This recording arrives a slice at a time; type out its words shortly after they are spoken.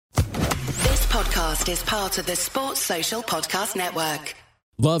podcast is part of the Sports Social Podcast Network.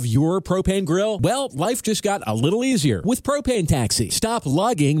 Love your propane grill? Well, life just got a little easier with Propane Taxi. Stop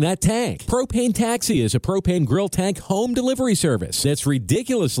lugging that tank. Propane Taxi is a propane grill tank home delivery service that's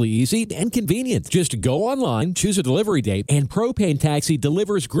ridiculously easy and convenient. Just go online, choose a delivery date, and Propane Taxi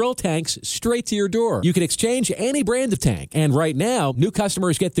delivers grill tanks straight to your door. You can exchange any brand of tank. And right now, new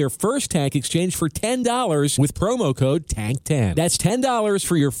customers get their first tank exchange for $10 with promo code TANK10. That's $10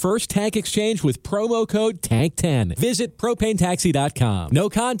 for your first tank exchange with promo code TANK10. Visit propanetaxi.com.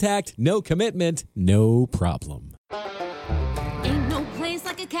 No contact, no commitment, no problem. Ain't no place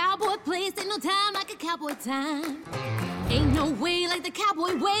like a cowboy place, ain't no time like a cowboy time. Ain't no way like the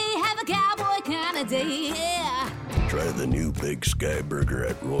cowboy way, have a cowboy kind of day, yeah. Try the new Big Sky Burger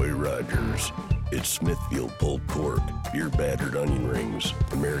at Roy Rogers. It's Smithfield pulled pork, beer battered onion rings,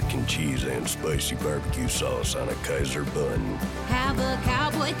 American cheese, and spicy barbecue sauce on a Kaiser bun. Have a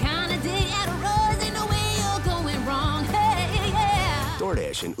cowboy kind of day at Roy's, ain't no way you're going wrong, hey, yeah.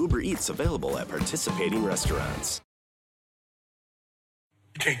 DoorDash and Uber Eats available at participating restaurants.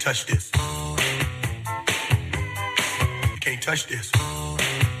 You can't touch this. You can't touch this. You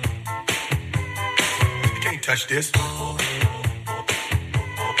can't touch this. You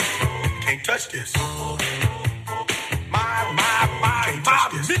can't touch this. My.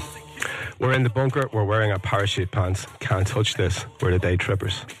 We're in the bunker. We're wearing our parachute pants. Can't touch this. We're the Day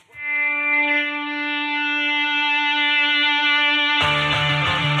Trippers.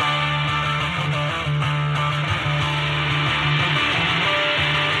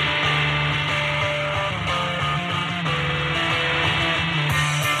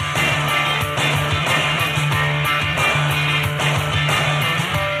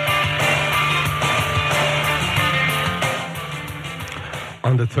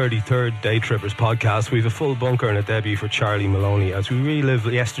 On the 33rd Day Trippers podcast, we have a full bunker and a debut for Charlie Maloney as we relive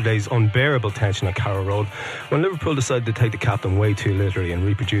yesterday's unbearable tension at Carrow Road when Liverpool decided to take the captain way too literally and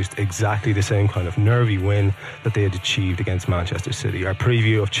reproduced exactly the same kind of nervy win that they had achieved against Manchester City. Our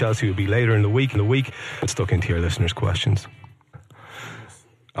preview of Chelsea will be later in the week. Let's stuck into your listeners' questions.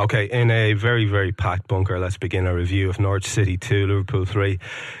 Okay, in a very, very packed bunker, let's begin our review of Norwich City 2, Liverpool 3.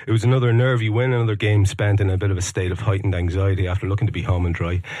 It was another nervy win, another game spent in a bit of a state of heightened anxiety after looking to be home and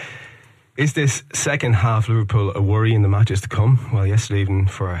dry. Is this second half Liverpool a worry in the matches to come? Well, yesterday even,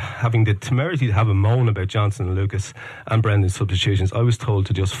 for having the temerity to have a moan about Johnson and Lucas and Brendan's substitutions, I was told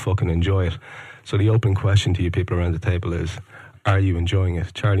to just fucking enjoy it. So the open question to you people around the table is, are you enjoying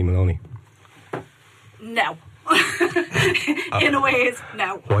it? Charlie Maloney? No. In a way, it's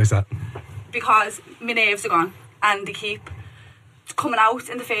no. Why is that? Because my nerves are gone and they keep coming out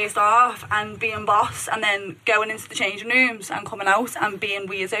in the face off and being boss and then going into the changing rooms and coming out and being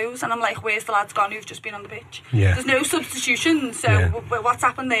weirdos, and I'm like, where's the lads gone who've just been on the pitch? Yeah. There's no substitution, so what's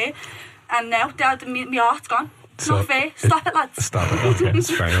happened there? And now my heart's gone. It's not fair. Stop it, lads. Stop it. Okay,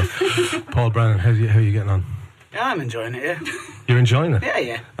 that's fair enough. Paul Brannan, how are you getting on? Yeah, I'm enjoying it, yeah. You're enjoying it?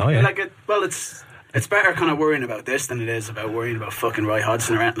 Yeah. Oh, yeah. It's better kind of worrying about this than it is about worrying about fucking Roy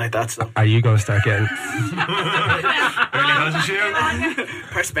Hodgson or anything like that. So. Are you going to start getting...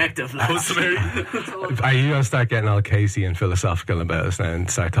 Perspective, lads. Are you going to start getting all Casey and philosophical about us now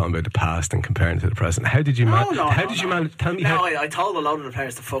and start talking about the past and comparing it to the present? How did you manage? Tell me how... I told a lot of the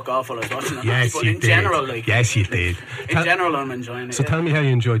players to fuck off while I was watching it. Yes, but you in did. general, like... Yes, you did. In general, I'm enjoying it. So tell me how you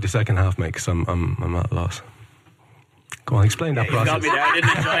enjoyed the second half, mate, because I'm at a loss. Go on, explain that process. You got me there. I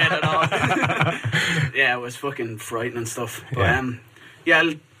didn't enjoy it at all. Yeah, it was fucking frightening and stuff. But I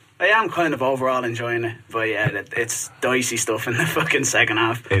am kind of overall enjoying it. But yeah, it's dicey stuff in the fucking second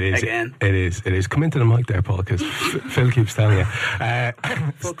half. It is. Again. It is. Come into the mic there, Paul, because Phil keeps telling you.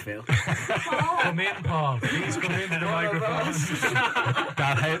 Fuck Phil. Come in, Paul. Please come into the microphone.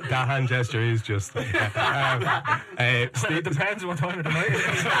 that hand gesture is just... it depends what time of the night it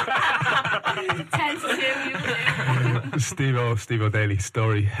is. 10 to 2, Steve O'Daly,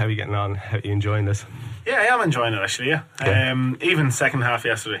 story. How are you getting on? How are you enjoying this? Yeah, I am enjoying it actually, yeah. Even second half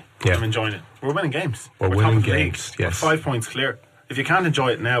yesterday, I'm enjoying it. We're winning games. We're winning games, yes. We're 5 points clear. If you can't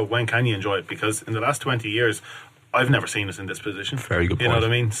enjoy it now, when can you enjoy it? Because in the last 20 years, I've never seen us in this position. Very good point. You know what I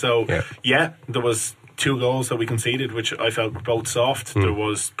mean? So, yeah there was 2 goals that we conceded, which I felt were both soft. There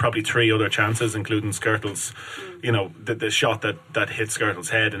was probably 3 other chances, including Skirtle's, the shot that hit Skirtle's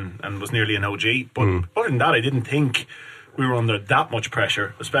head and was nearly an OG. But other than that, I didn't think we were under that much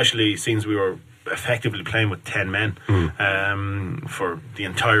pressure, especially since we were effectively playing with 10 men for the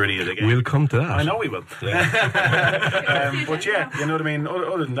entirety of the game. We'll come to that. I know we will. Yeah. But yeah, you know what I mean?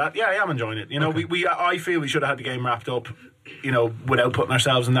 Other than that, yeah, I am enjoying it. I feel we should have had the game wrapped up, without putting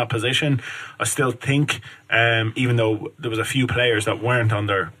ourselves in that position. I still think, even though there was a few players that weren't on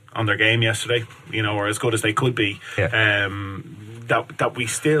their on their game yesterday, or as good as they could be. That we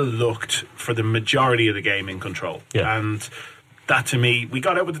still looked for the majority of the game in control. And that, to me, we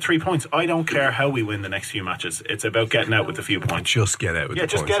got out with the 3 points. I don't care how we win the next few matches. It's about getting out with a few points. Just get out with the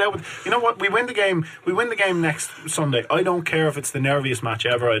points. Yeah, just get out with... You know what? We win the game next Sunday. I don't care if it's the nerviest match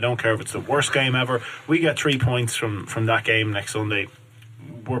ever. I don't care if it's the worst game ever. We get 3 points from that game next Sunday.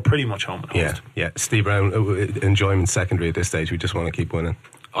 We're pretty much home and host. Yeah. Steve Brown, enjoyment secondary at this stage. We just want to keep winning.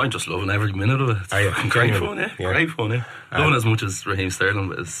 I'm just loving every minute of it. It's great fun, Great fun, Loving as much as Raheem Sterling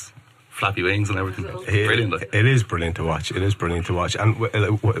with his flappy wings and everything. Brilliant. It is brilliant to watch. And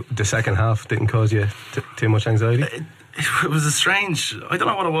the second half didn't cause you too much anxiety? It was a strange... I don't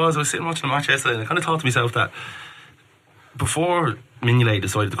know what it was. I was sitting watching the match yesterday and I kind of thought to myself that before Mignolet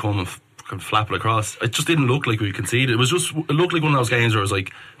decided to come and flap it across, it just didn't look like we conceded. It looked like one of those games where it was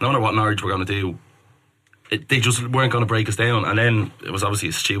like, no matter what Norwich were going to do, they just weren't going to break us down. And then it was obviously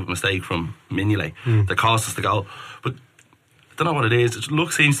a stupid mistake from Mignolet that cost us the goal. But I don't know what it is.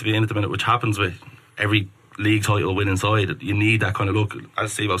 Luck seems to be in at the minute, which happens with every league title winning side. You need that kind of luck,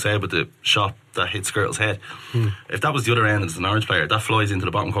 as Steve said, with the shot that hit Skirtle's head. If that was the other end as an Orange player, that flies into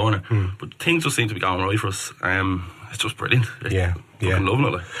the bottom corner. But things just seem to be going right for us. It's just brilliant. I'm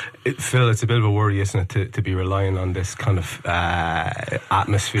loving it. Phil, it's a bit of a worry, isn't it, to be relying on this kind of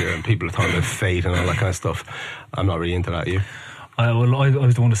atmosphere, and people are talking about fate and all that kind of stuff. I'm not really into that. You? I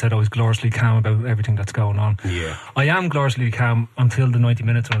was the one that said I was gloriously calm about everything that's going on. Yeah, I am gloriously calm until the 90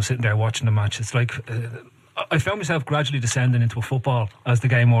 minutes when I'm sitting there watching the match. It's like I found myself gradually descending into a football as the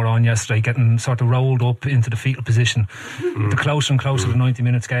game wore on yesterday, getting sort of rolled up into the fetal position the closer and closer to the 90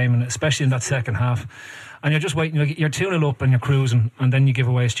 minutes game, and especially in that second half. And you're just waiting, you're 2-0 up and you're cruising, and then you give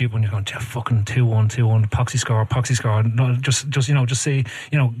away a stupid one. You're going, fucking 2-1, poxy score. No, just see,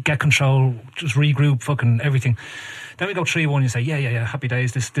 get control, just regroup, fucking everything. Then we go 3-1. You say, yeah, happy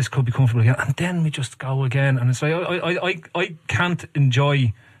days. This could be comfortable again. And then we just go again, and it's like I can't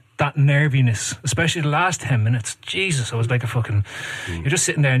enjoy that nerviness, especially the last 10 minutes. Jesus, I was like a fucking... You're just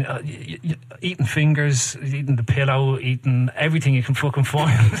sitting there and, eating fingers, eating the pillow, eating everything you can fucking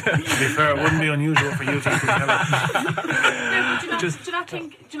find. To be fair, it wouldn't be unusual for you to eat the Do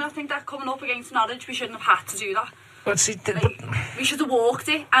you not think that coming up against Norwich we shouldn't have had to do that? But see, we should have walked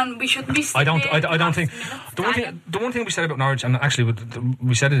it, and we shouldn't be. I don't think the one thing we said about Norwich, and actually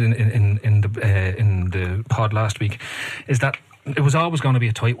we said it in the pod last week, is that it was always going to be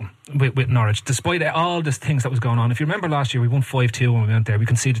a tight one with Norwich, despite all the things that was going on. If you remember last year, we won 5-2 when we went there. We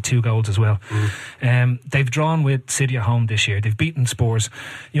conceded 2 goals as well. They've drawn with City at home this year. They've beaten Spurs.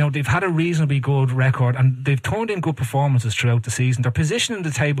 They've had a reasonably good record, and they've turned in good performances throughout the season. Their position in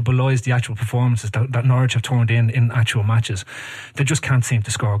the table belies the actual performances that Norwich have turned in actual matches. They just can't seem to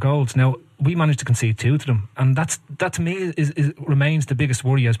score goals. Now, we managed to concede 2 to them, and that to me remains the biggest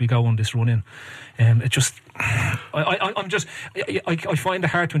worry as we go on this run in. It just, I find it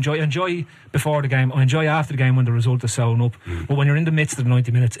hard to enjoy. I enjoy before the game. I enjoy after the game when the result is sewn up. But when you're in the midst of the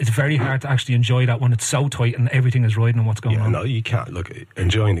 90 minutes, it's very hard to actually enjoy that when it's so tight and everything is riding on what's going on. No, you can't. Look,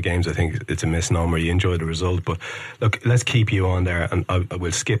 enjoying the games, I think it's a misnomer. You enjoy the result, but look, let's keep you on there, and I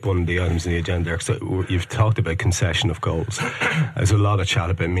will skip one of the items in the agenda. So you've talked about concession of goals. There's a lot of chat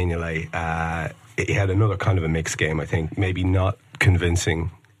about Mignolet. He had another kind of a mixed game, I think. Maybe not convincing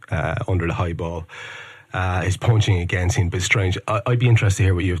under the high ball. His punching again seemed a bit strange. I'd be interested to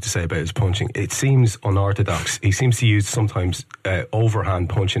hear what you have to say about his punching. It seems unorthodox. He seems to use sometimes overhand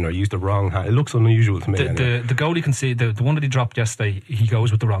punching or use the wrong hand. It looks unusual to me. The goal you can see, the one that he dropped yesterday, he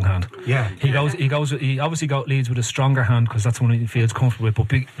goes with the wrong hand. Yeah, he obviously leads with a stronger hand because that's one he feels comfortable with.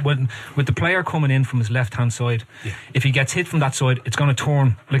 But with the player coming in from his left hand side, if he gets hit from that side, it's going to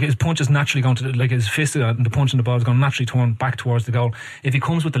turn. Like his punch is naturally going to, like his fist and the punch in the ball is going to naturally turn back towards the goal. If he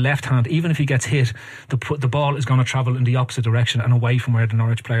comes with the left hand, even if he gets hit, the ball is going to travel in the opposite direction and away from where the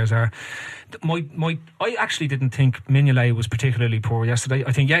Norwich players are. I actually didn't think Mignolet was particularly poor yesterday.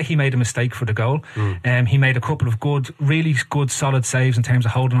 I think he made a mistake for the goal. He made a couple of really good solid saves in terms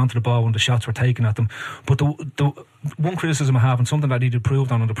of holding onto the ball when the shots were taken at them. But the one criticism I have, and something that he'd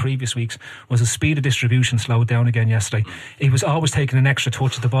improved on the previous weeks, was his speed of distribution slowed down again yesterday. He was always taking an extra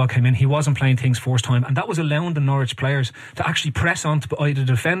touch as the ball came in. He wasn't playing things first time, and that was allowing the Norwich players to actually press on to either the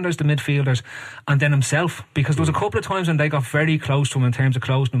defenders, the midfielders, and then himself, because there was a couple of times when they got very close to him in terms of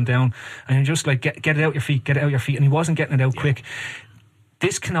closing him down, and you're just like, get it out your feet, and he wasn't getting it out quick.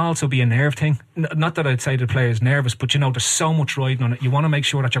 this can also be a nerve thing. Not that I'd say the player's nervous, but there's so much riding on it. You want to make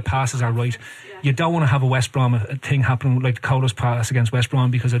sure that your passes are right. You don't want to have a West Brom thing happening like Coda's pass against West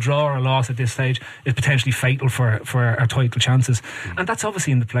Brom, because a draw or a loss at this stage is potentially fatal for our title chances, and that's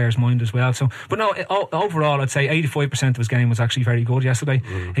obviously in the player's mind as well. So, but no, overall I'd say 85% of his game was actually very good yesterday.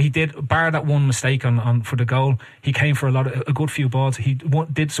 He did, bar that one mistake on for the goal, he came for a good few balls. He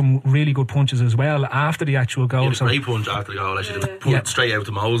did some really good punches as well after the actual goal. He had a great punch after the goal. Actually, did a punch straight out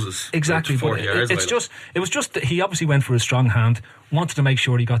to Moses. Exactly, but it was just that he obviously went for his strong hand, wanted to make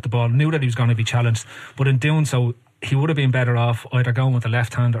sure he got the ball, knew that he was going to be challenged, but in doing so he would have been better off either going with the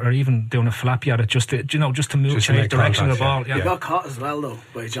left hand or even doing a flappy at it, just to move, change direction of the ball. He got caught as well though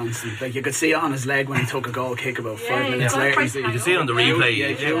by Johnson. Like you could see it on his leg when he took a goal kick about 5 minutes later. You can see it on the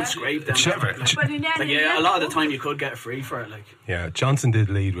replay. He scraped down. A lot of the time you could get free for it. Like Johnson did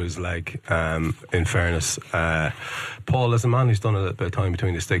lead with his leg. In fairness, Paul, as a man who's done a little bit of time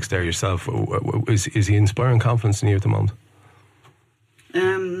between the sticks there yourself, is he inspiring confidence in you at the moment?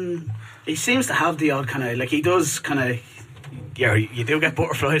 He seems to have the odd kind of, like he does kind of, you do get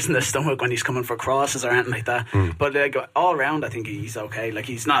butterflies in the stomach when he's coming for crosses or anything like that. But like all round, I think he's okay. Like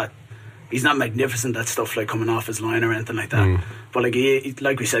he's not magnificent at stuff like coming off his line or anything like that. But like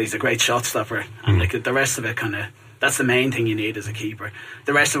like we said, he's a great shot stopper, and like the rest of it kind of, that's the main thing you need as a keeper.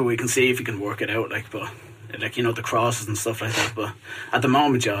 The rest of it we can see if he can work it out. Like, but like the crosses and stuff like that. But at the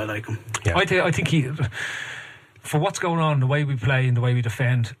moment, I like him. Yeah. I think he, for what's going on, the way we play and the way we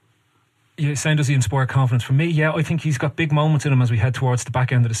defend, you're saying does he inspire confidence? For me, I think he's got big moments in him as we head towards the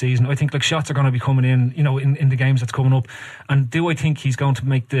back end of the season. I think like shots are going to be coming in, in the games that's coming up. And do I think he's going to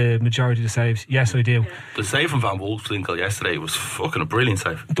make the majority of the saves? Yes, I do. The save from Van Wolfswinkel yesterday was fucking a brilliant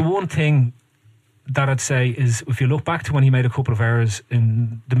save. The one thing that I'd say is, if you look back to when he made a couple of errors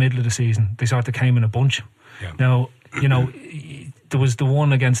in the middle of the season, they sort of came in a bunch. Now, there was the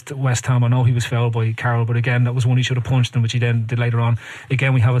one against West Ham. I know he was fouled by Carroll, but again, that was one he should have punched, and which he then did later on.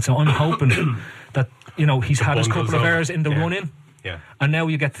 Again, we have it. So I'm hoping that he's had his couple of errors in the run-in, and now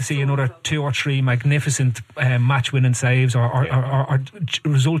you get to see another 2 or 3 magnificent match-winning saves or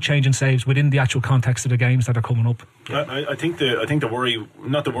result-changing saves within the actual context of the games that are coming up. I think the worry,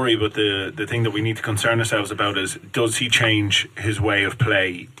 not the worry, but the thing that we need to concern ourselves about is, does he change his way of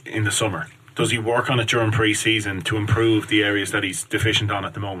play in the summer? Does he work on it during pre-season to improve the areas that he's deficient on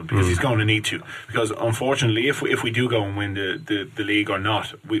at the moment? Because he's going to need to. Because unfortunately, if we do go and win the league or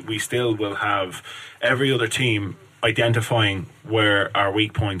not, we still will have every other team identifying where our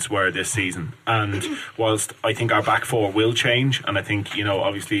weak points were this season. And whilst I think our back four will change, and I think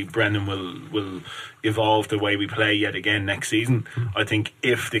obviously Brendan will evolve the way we play yet again next season, I think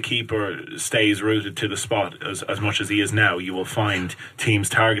if the keeper stays rooted to the spot as much as he is now, you will find teams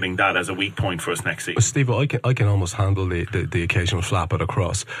targeting that as a weak point for us next season. Steve, I can almost handle the occasional flap at a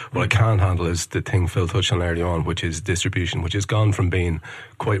cross. What I can't handle is the thing Phil touched on earlier on, which is distribution, which has gone from being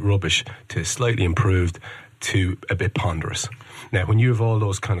quite rubbish to slightly improved to a bit ponderous. Now, when you have all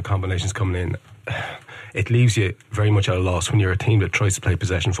those kind of combinations coming in, it leaves you very much at a loss when you're a team that tries to play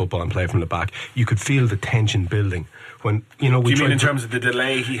possession football and play from the back. You could feel the tension building when Do you mean in terms of the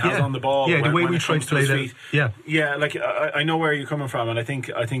delay he has on the ball? Yeah, the way we try to play that. Yeah. Like I know where you're coming from, and I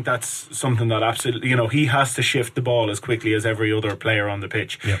think that's something that absolutely he has to shift the ball as quickly as every other player on the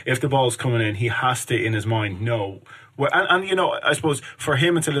pitch. Yeah. If the ball's coming in, he has to, in his mind, know. And I suppose for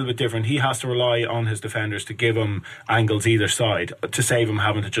him it's a little bit different. He has to rely on his defenders to give him angles either side to save him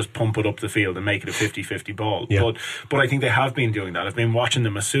having to just pump it up the field and make it a 50-50 ball. Yeah. But I think they have been doing that. I've been watching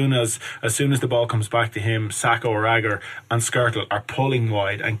them as soon as the ball comes back to him, Sacco or Agger and Skirtle are pulling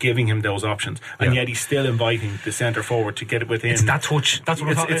wide and giving him those options, and yet he's still inviting the centre forward to get it within. It's that touch. That's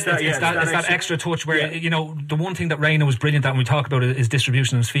what I'm talking about. It's that extra touch where the one thing that Reina was brilliant at when we talk about it is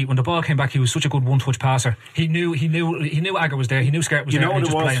distribution on his feet. When the ball came back, he was such a good one-touch passer. He knew Agger was there. He knew Skirtle was there. What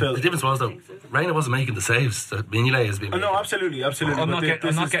it was, Phil? The difference was though, Reina wasn't making the saves that Mignolet has been making. No, absolutely. I'm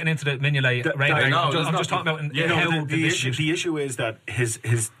not getting into the Mignolet Reina. I'm just talking about how the issue is that his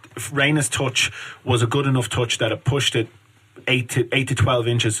Reina's touch was a good enough touch that it pushed it 8 to 12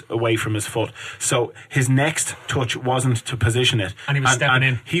 inches away from his foot. So his next touch wasn't to position it, and he was stepping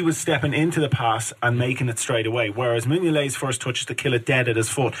in. He was stepping into the pass and making it straight away. Whereas Mignolet's first touch is to kill it dead at his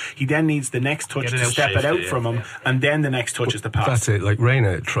foot. He then needs the next touch to step it out from him, and then the next touch is the pass. That's it. Like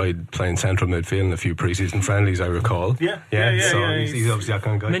Reina tried playing central midfield in a few pre-season friendlies, I recall. Yeah. So he's obviously that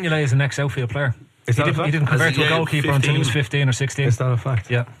kind of guy. Mignolet is an ex-outfield player. He didn't convert to a goalkeeper until he was 15 or 16. Is that a fact?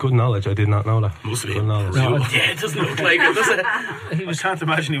 Yeah. Good knowledge. I did not know that. Must be. Good knowledge. It doesn't look like it, does it? I can't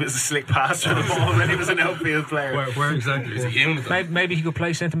imagine he was a slick passer of the ball when he was an outfield player. Where exactly is he in with them? Maybe he could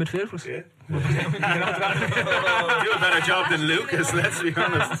play centre midfield for us. Yeah. Do a better job than Lucas, let's be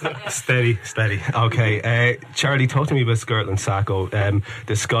honest. Steady. Okay, Charlie, talk to me about Skrtel and Sacco.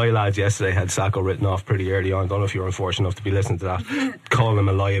 The Sky lads yesterday had Sacco written off pretty early on. I don't know if you were unfortunate enough to be listening to that. Call him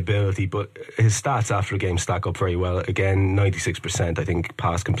a liability, but his stats after the game stack up very well. Again, 96%, I think,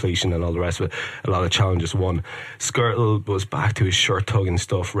 pass completion and all the rest of it. A lot of challenges won. Skrtel was back to his shirt tugging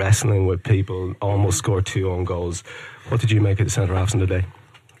stuff, wrestling with people, almost scored 2 own goals. What did you make of the centre halves in the day?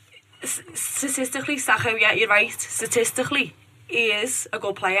 Statistically, Sacco, yeah, you're right. Statistically, he is a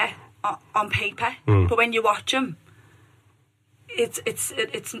good player on paper, but when you watch him, he's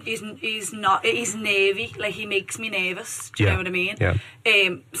not. He's nervy. Like, he makes me nervous. Do you know what I mean? Yeah.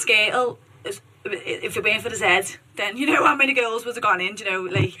 Skrtel, if it weren't for his head, then you know how many goals would have gone in. Do you know,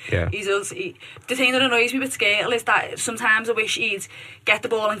 like the thing that annoys me with Skrtel is that sometimes I wish he'd get the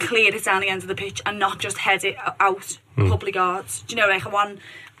ball and clear it down the end of the pitch and not just head it out a couple of yards. Do you know, like, I want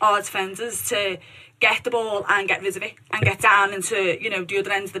our defenders to get the ball and get rid of it and get down into, you know, the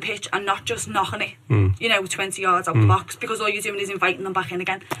other end of the pitch and not just knocking it, you know, 20 yards out the box, because all you're doing is inviting them back in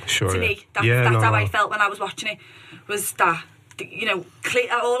again. Sure. To me, that's how I felt when I was watching it, was that, you know,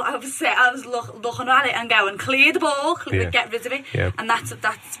 I was looking at it and going, clear the ball, get rid of it, and that's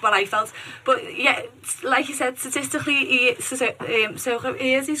what I felt. But yeah, like you said, statistically, he's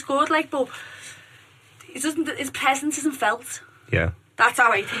good, like, but his presence isn't felt. Yeah. That's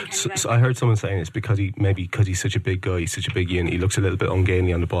how I think, anyway. So I heard someone saying it's because he's such a big guy, he's such a big unit, he looks a little bit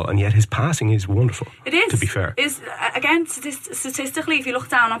ungainly on the ball, and yet his passing is wonderful. It is. To be fair, again, statistically, if you look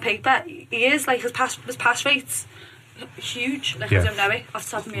down on paper, he is, like, his pass rates huge. Like, I don't know it off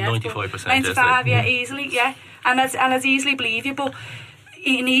the top of my head. 95%. 95, easily, and I'd easily believe you. But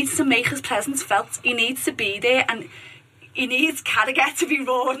he needs to make his presence felt. He needs to be there, and he needs Carragher to be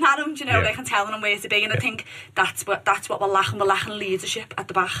roaring at him, you know, like, and telling him where to be. And I think that's what we're lacking. We're lacking leadership at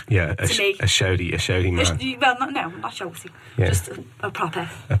the back. Yeah, to me. a shouty man. Well, not shouty. Yeah. Just a proper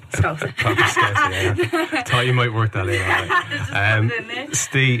scouser. Proper scouser, yeah. Thought you might work that in.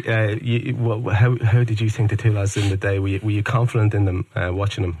 Steve, how did you think the two lads in the day? Were you confident in them,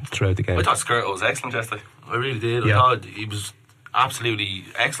 watching them throughout the game? I thought Skrtel was excellent yesterday. I really did. I thought he was absolutely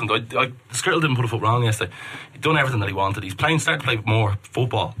excellent. Skrtel didn't put a foot wrong yesterday. He'd done everything that he wanted. He's starting to play more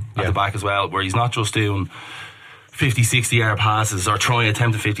football at the back as well, where he's not just doing 50, 60 yard passes or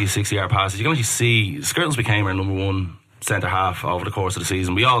attempting 50, 60 yard passes. You can actually see Skrtel's became our number one centre half over the course of the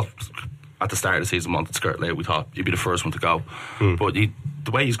season. We all, at the start of the season, wanted Skrtel out. We thought he'd be the first one to go. But the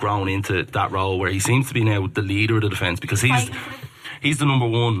way he's grown into that role, where he seems to be now the leader of the defence, because he's the number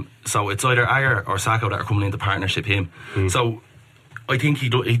one. So it's either Ajer or Sacco that are coming into partnership him. So I think he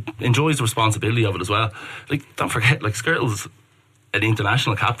enjoys the responsibility of it as well. Like, don't forget, like, Skrtel's an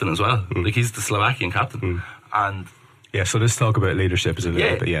international captain as well. Like, he's the Slovakian captain. And yeah, so let's talk about leadership as a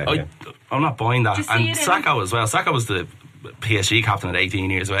little bit. I'm not buying that. And Sacco as well. Sacco was the PSG captain at 18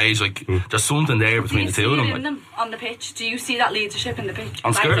 years of age. Like, there's something there between the two of them. Them on the pitch? Do you see that leadership in the pitch?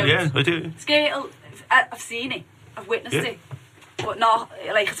 On Skrtel, yeah, I do. Skrtel, I've seen it, I've witnessed it, but not,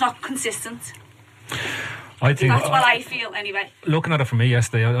 like, it's not consistent. I think that's what I feel anyway. Looking at it from me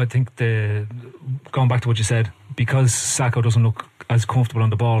yesterday, I think going back to what you said, because Sacco doesn't look as comfortable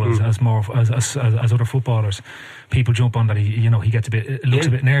on the ball as other footballers, people jump on that he gets looks a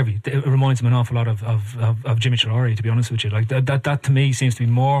bit nervy. It reminds him an awful lot of Jimmy Traore, to be honest with you. Like, that to me seems to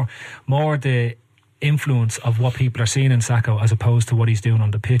be more the influence of what people are seeing in Sacco as opposed to what he's doing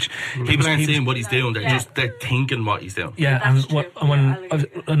on the pitch. People aren't seeing what he's doing, they're thinking what he's doing. Yeah, and when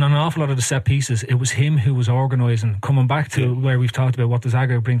an awful lot of the set pieces, it was him who was organising, coming back to where we've talked about what does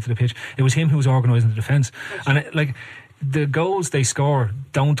Ajer bring to the pitch, it was him who was organising the defence. And the goals they score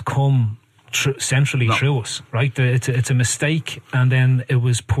don't come centrally through us, right? It's a mistake, and then it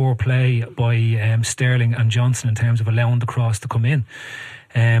was poor play by Sterling and Johnson in terms of allowing the cross to come in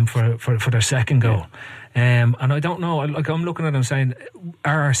for their second goal. And I don't know, like, I'm looking at them saying,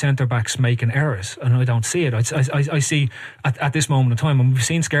 are our centre backs making errors? And I don't see it. I see at this moment in time, and we've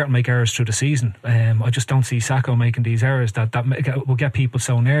seen Skrtel make errors through the season, I just don't see Sacco making these errors that will get people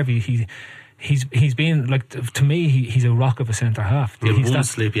so nervy. He's been, like, to me, he's a rock of a centre half. He had one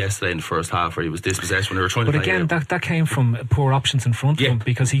slip yesterday in the first half where he was dispossessed when they were trying to play. But again, that came from poor options in front of him,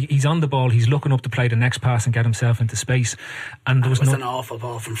 because he's on the ball, he's looking up to play the next pass and get himself into space. And there was an awful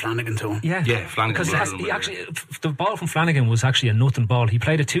ball from Flanagan to him. Yeah, Flanagan. Because the ball from Flanagan was actually a nothing ball. He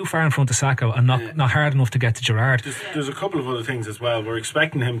played it too far in front of Sacco and not hard enough to get to Gerrard. There's a couple of other things as well. We're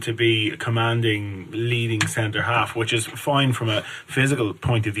expecting him to be a commanding, leading centre half, which is fine from a physical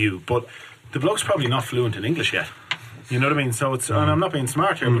point of view, but the bloke's probably not fluent in English yet. You know what I mean? So it's, and I'm not being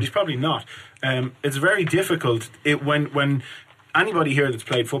smart here, but he's probably not. It's very difficult when anybody here that's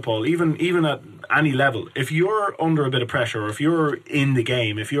played football, even at any level, if you're under a bit of pressure, or if you're in the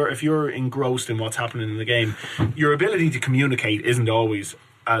game, if you're engrossed in what's happening in the game, your ability to communicate isn't always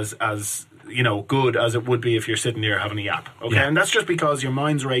as good as it would be if you're sitting there having a yap. Okay, and that's just because your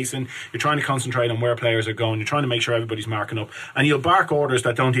mind's racing. You're trying to concentrate on where players are going. You're trying to make sure everybody's marking up, and you'll bark orders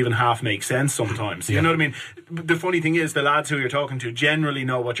that don't even half make sense sometimes. You know what I mean? The funny thing is, the lads who you're talking to generally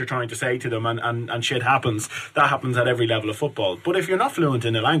know what you're trying to say to them, and shit happens. That happens at every level of football. But if you're not fluent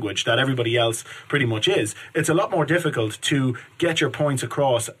in a language that everybody else pretty much is, it's a lot more difficult to get your points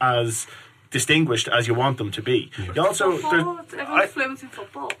across as distinguished as you want them to be. You also, everyone's fluent in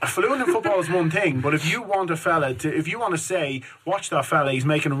football. Fluent in football is one thing, but if you want a fella to, if you want to say, watch that fella, he's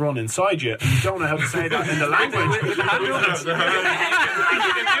making a run inside you, and you don't know how to say that in the language, you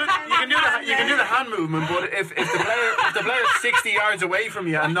can do the hand movement, but if the player's 60 yards away from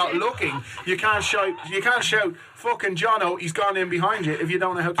you and not looking, you can't shout fucking Jono, he's gone in behind you, if you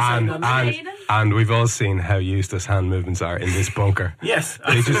don't know how to say that. And we've all seen how useless hand movements are in this bunker. Yes,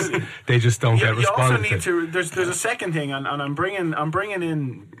 they just don't get responded you also need to. There's a second thing, and I'm bringing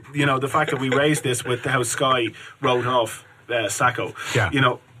in the fact that we raised this with how Sky wrote off Sacco. Yeah.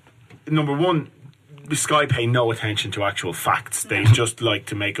 Number one, Sky pay no attention to actual facts. They just like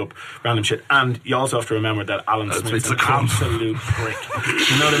to make up random shit. And you also have to remember that Alan Smith's an absolute prick.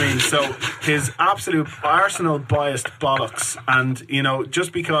 You know what I mean? So his absolute Arsenal biased bollocks, and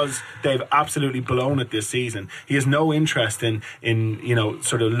just because they've absolutely blown it this season, he has no interest in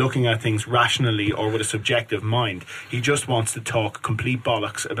sort of looking at things rationally or with a subjective mind. He just wants to talk complete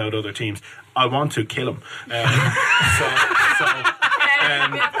bollocks about other teams. I want to kill him.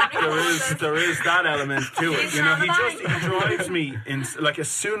 There is that element to it. He drives me in. Like, as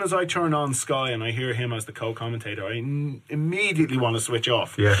soon as I turn on Sky and I hear him as the co-commentator, I immediately want to switch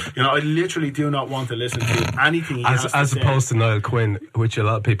off. Yeah. I literally do not want to listen to anything he has to as say. opposed to Niall Quinn, which a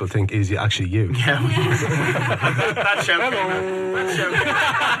lot of people think is actually you. Yeah.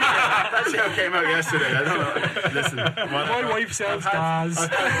 that show came out yesterday. I don't know. Listen, my wife sells cars.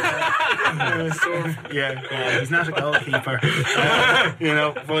 He's not a goalkeeper.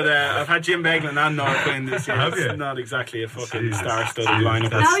 But I've had Jim Beglin and Noel Quinn this year. It's not exactly a fucking star-studded lineup.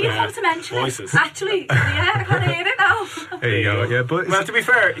 Now you have to mention voices. it. Actually, I kind of hear it now. There you go. Yeah, but well, to be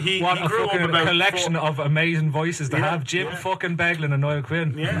fair, he grew up about a collection of amazing voices to have. Jim fucking Beglin and Noel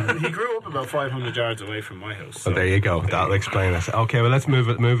Quinn. Yeah, he grew up about 500 yards away from my house. So. Well, there you go. That'll explain it. Okay, well, let's move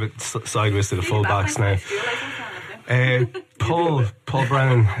it sideways to the full backs now. Paul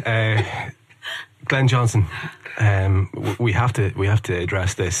Brennan, Glenn Johnson. We have to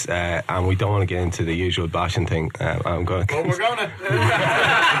address this, and we don't want to get into the usual bashing thing. I'm going. Well, we're going to.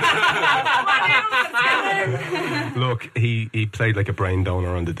 Look, he played like a brain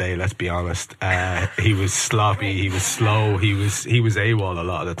donor on the day. Let's be honest. He was sloppy. He was slow. He was AWOL a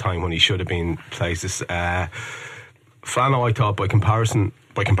lot of the time when he should have been places. Flano, I thought by comparison,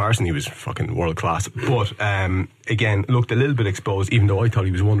 he was fucking world class. But again, looked a little bit exposed, even though I thought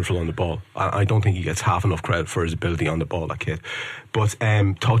he was wonderful on the ball. I don't think he gets half enough credit for his ability on the ball, that kid. But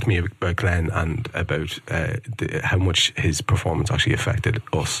talk to me about Glenn and about how much his performance actually affected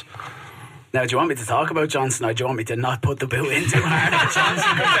us. Now, do you want me to talk about Johnson, or do you want me to not put the boot in too hard on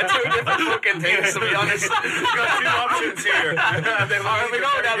Johnson? Because they're two different fucking things, to be honest. You've got two options here.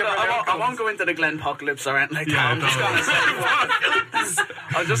 I won't go into the Glenn apocalypse or anything like that.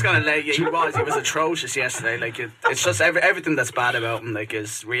 I'm just going to let you. He was atrocious yesterday. Like, it's just everything that's bad about him, like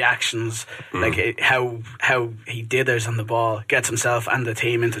his reactions, like how he dithers on the ball, gets himself and the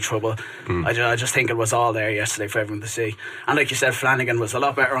team into trouble. I just think it was all there yesterday for everyone to see. And like you said, Flanagan was a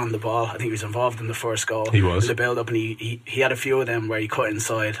lot better on the ball. I think he was involved in the first goal. He was. The build up, and he had a few of them where he cut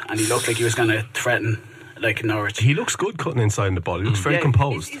inside and he looked like he was going to threaten like Norwich. He looks good cutting inside in the ball. He looks very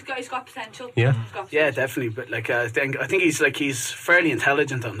composed. He's got potential. Yeah. Definitely. But like I think he's fairly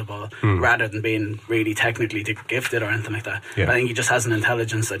intelligent on the ball rather than being really technically gifted or anything like that. I think he just has an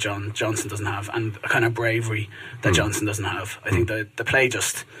intelligence that Johnson doesn't have, and a kind of bravery that Johnson doesn't have. I think the play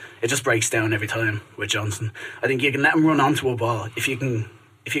just breaks down every time with Johnson. I think you can let him run onto a ball if you can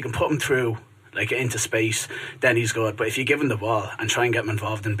put him through, like, into space, then he's good. But if you give him the ball and try and get him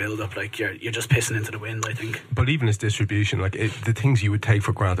involved in build up, like, you're just pissing into the wind, I think. But even his distribution, like the things you would take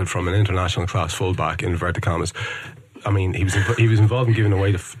for granted from an international class fullback, in inverted commas, I mean, he was involved in giving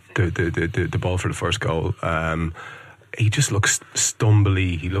away the ball for the first goal. He just looks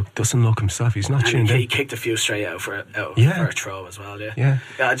stumbly. Doesn't look himself. He's not tuned in. He kicked a few straight out for a throw as well. Yeah.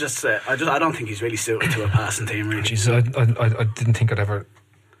 I don't think he's really suited to a passing team. Really. Jeez, I didn't think I'd ever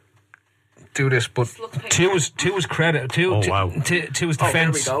do this, but to his credit, to his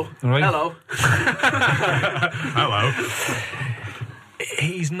defence. Here we go. Right? Hello. Hello.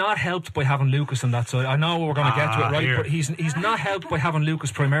 He's not helped by having Lucas on that side. I know we're going to get to it, right? Here. But he's not helped by having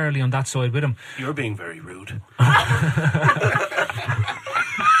Lucas primarily on that side with him. You're being very rude.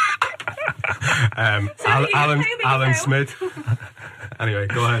 Alan Smith. Anyway,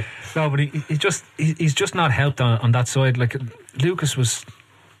 go ahead. No, but he's just not helped on that side. Like Lucas was.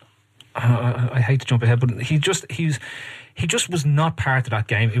 I hate to jump ahead, but he just was not part of that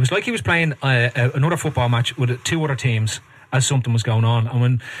game. It was like he was playing another football match with 2 other teams as something was going on.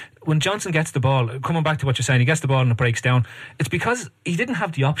 And when Johnson gets the ball, coming back to what you're saying, he gets the ball and it breaks down. It's because he didn't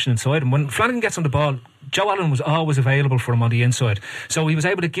have the option inside him. When Flanagan gets on the ball, Joe Allen was always available for him on the inside, so he was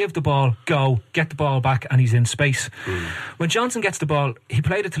able to give the ball, get the ball back, and he's in space. When Johnson gets the ball, he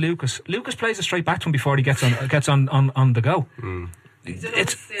played it to Lucas. Lucas plays it straight back to him before he gets on the go.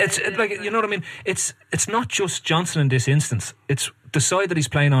 It's like, you know what I mean. It's not just Johnson in this instance. It's the side that he's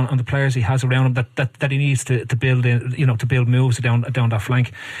playing on the players he has around him that he needs to build in, to build moves down that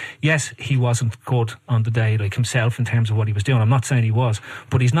flank. Yes, he wasn't good on the day, like himself, in terms of what he was doing. I'm not saying he was,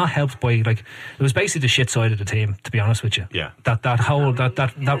 but he's not helped by, like, it was basically the shit side of the team, to be honest with you. Yeah.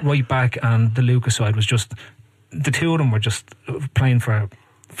 That right back and the Lucas side was just, the 2 of them were just playing for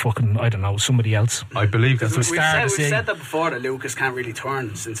fucking, I don't know, somebody else. I believe that's what we've said that before, that Lucas can't really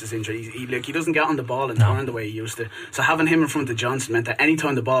turn since his injury. He doesn't get on the ball and turn the way he used to. So having him in front of Johnson meant that any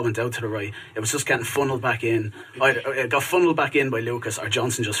time the ball went out to the right, it was just getting funneled back in. It got funneled back in by Lucas, or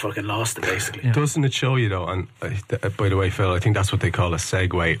Johnson just fucking lost it, basically. Doesn't it show you, though? And by the way, Phil, I think that's what they call a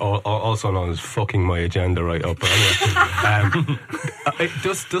segue, also known as fucking my agenda right up. Anyway,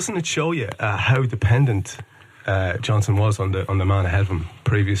 doesn't it show you how dependent Johnson was on the man ahead of him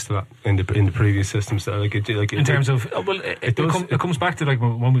previous to that in the previous system? So in terms of it comes back to, like,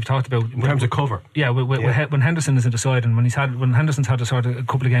 when we've talked about in terms of cover. Yeah, when Henderson is in the side, and when Henderson's had to sort of a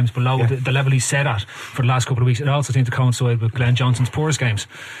couple of games below the level he's set at for the last couple of weeks, it also seemed to coincide with Glenn Johnson's poorest games,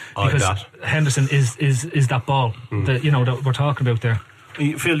 because Henderson is that ball that we're talking about there.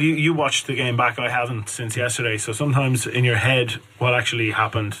 Phil, you watched the game back. I haven't since yesterday. So sometimes in your head, what actually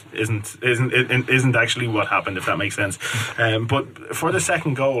happened isn't actually what happened, if that makes sense. But for the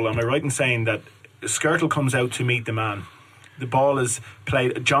second goal, am I right in saying that Skirtle comes out to meet the man? The ball is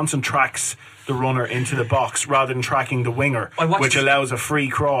played. Johnson tracks the runner into the box rather than tracking the winger, which allows a free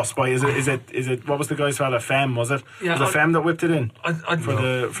cross by is it what was the guy's fella, Fem, was it? Yeah, was it Fem that whipped it in for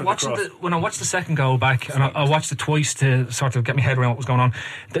the cross? When I watched the second goal back, and I watched it twice to sort of get my head around what was going on,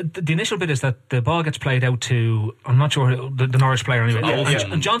 the initial bit is that the ball gets played out to, I'm not sure, the Norwich player anyway,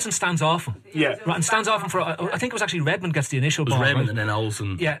 and Johnson stands off him, and stands off him for, I think it was actually Redmond gets the initial ball, Redmond, right? And then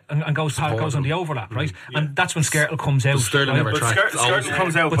Olsen, and goes on the overlap, right? And that's when Skirtle comes out. Sterling never tracked. Skirtle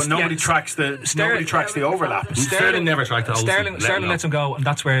comes out, but nobody tracks the overlap. Sterling never tracked Olsen. Sterling lets him go, and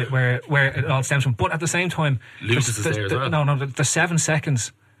that's where it all stems from. But at the same time, Lucas is there as well. No, the 7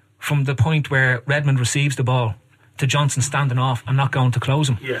 seconds from the point where Redmond receives the ball to Johnson standing off and not going to close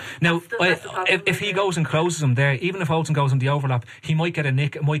him. Yeah. Now, if he goes and closes him there, even if Olsen goes in the overlap, he might get a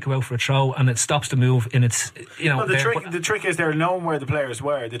nick, it might go out for a throw, and it stops the move in its, the trick is they're knowing where the players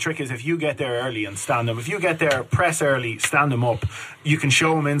were. The trick is if you get there early and stand them, if you get there, press early, stand them up, you can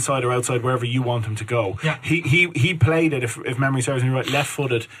show him inside or outside wherever you want him to go. Yeah. He played it, if memory serves me right,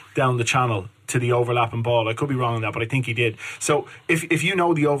 left-footed down the channel to the overlapping ball. I could be wrong on that, but I think he did. So if you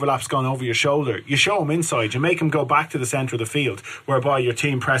know the overlap's gone over your shoulder, you show him inside, you make him go back to the centre of the field, whereby your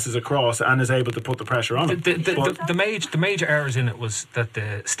team presses across and is able to put the pressure on him. The major errors in it was that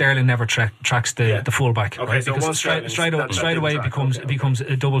the Sterling never tracks the fullback. Okay, right? so because straight away it okay. becomes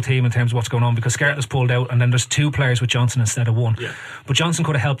a double team in terms of what's going on, because Skirtle's pulled out and then there's 2 players with Johnson instead of 1. Yeah. But Johnson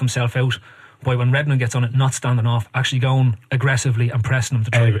could have helped himself out by, when Redmond gets on it, not standing off, actually going aggressively and pressing him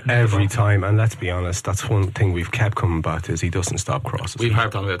to try every time. And let's be honest, that's one thing we've kept coming back to, is he doesn't stop crosses. We've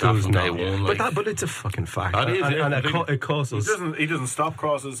harped on about that from day one. But it's a fucking fact. It causes. He doesn't stop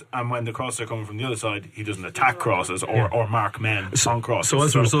crosses, and when the crosses are coming from the other side, he doesn't attack crosses or mark men on crosses. So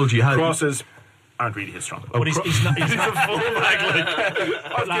as a result, you had crosses aren't really his strong. But he's not. He's a fullback.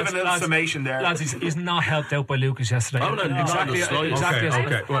 I was giving a little summation there. Lads, he's not helped out by Lucas yesterday. Exactly.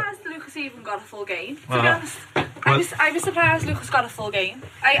 Okay. Lucas even got a full game, to be honest. I was surprised Lucas got a full game.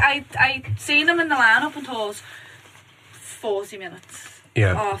 I seen him in the lineup and thought 40 minutes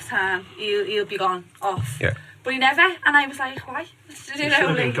off time, he'll be gone off. Yeah. But he never, and I was like, why? Should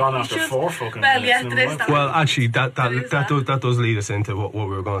have been gone after 4 fucking Well, minutes. yeah, there is that. Well, actually, that does lead us into what we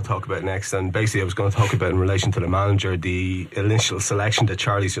were going to talk about next. And basically, I was going to talk about in relation to the manager, the initial selection that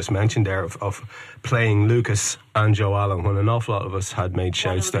Charlie's just mentioned there of playing Lucas and Joe Allen, when an awful lot of us had made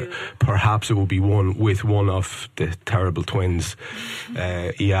shouts that perhaps it would be one of the terrible twins,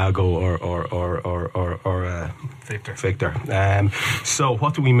 Iago or Victor. So,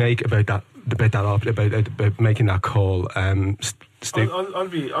 what do we make about that? About making that call, Steve? I'll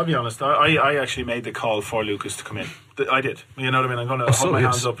be honest. I actually made the call for Lucas to come in. I did. You know what I mean? I'm going to hold my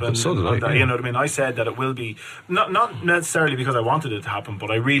hands up and so did I, you know what I mean? I said that it will be not necessarily because I wanted it to happen,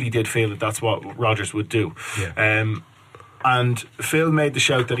 but I really did feel that that's what Rodgers would do. Yeah. And Phil made the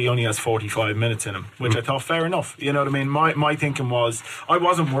shout that he only has 45 minutes in him, which I thought fair enough. You know what I mean? My thinking was, I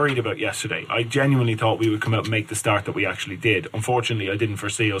wasn't worried about yesterday. I genuinely thought we would come out and make the start that we actually did. Unfortunately, I didn't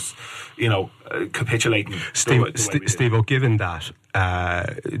foresee us, capitulating. Steve, given that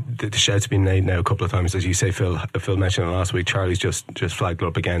the shout's been made now a couple of times, as you say, Phil mentioned it last week. Charlie's just flagged it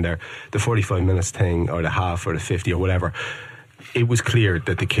up again there. The 45 minutes thing, or the half, or the 50, or whatever. It was clear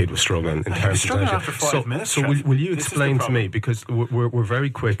that the kid was struggling in terms of after 5 minutes. So will you explain to me, because we're very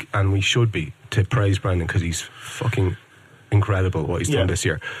quick, and we should be, to praise Brendan because he's fucking incredible what he's done this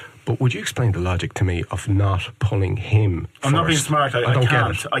year. But would you explain the logic to me of not pulling him I'm first? not being smart. I don't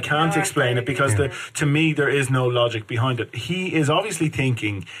can't. get it. I can't explain it because to me there is no logic behind it. He is obviously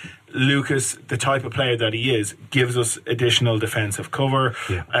thinking Lucas, the type of player that he is, gives us additional defensive cover.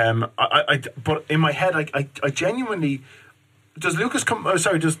 Yeah. But in my head, I genuinely. Does Lucas come? Does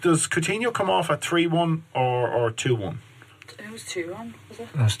Coutinho come off at 3-1 or 2-1? It was 2-1, was it?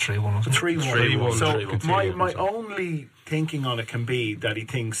 That's 3-1. 3-1. So 3-1. my only thinking on it can be that he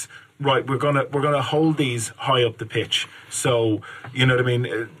thinks, right, we're gonna hold these high up the pitch. So you know what I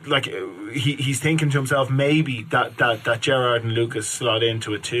mean. Like he's thinking to himself, maybe that Gerrard and Lucas slot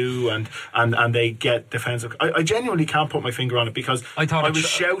into it too, and they get defensive. I genuinely can't put my finger on it because I was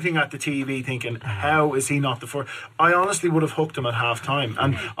shouting at the TV, thinking, how is he not the first? I honestly would have hooked him at half time,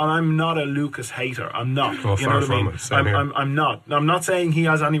 and I'm not a Lucas hater. I'm not. Oh, you know what I mean? I'm not. I'm not saying he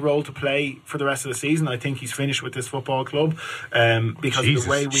has any role to play for the rest of the season. I think he's finished with this football club because of the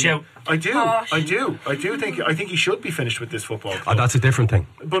way we. Shout. I think he should be finished with this football club. That's a different thing.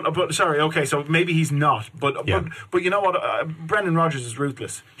 But sorry, okay, so maybe he's not. But you know what? Brendan Rodgers is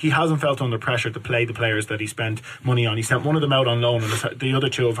ruthless. He hasn't felt under pressure to play the players that he spent money on. He sent one of them out on loan, and the other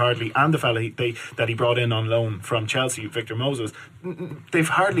two have hardly. And the fella that he brought in on loan from Chelsea, Victor Moses, they've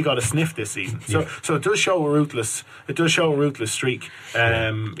hardly got a sniff this season. So it does show a ruthless. It does show a ruthless streak.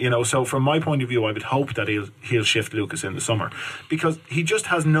 So from my point of view, I would hope that he'll shift Lucas in the summer because he just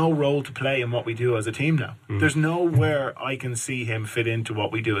has no role to play in what we do as a team now. There's nowhere I can see him fit into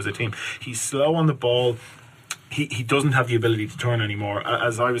what we do as a team. He's slow on the ball. He doesn't have the ability to turn anymore.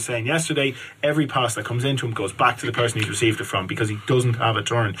 As I was saying yesterday, every pass that comes into him goes back to the person he's received it from because he doesn't have a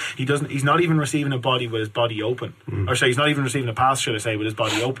turn. He's not even receiving a body with his body open. Or sorry, he's not even receiving a pass, should I say, with his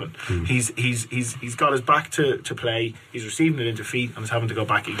body open. He's got his back to play. He's receiving it into feet and is having to go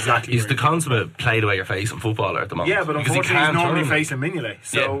back exactly. He's the consummate play the way you're facing footballer at the moment. Yeah, but unfortunately he's normally facing Mignolet.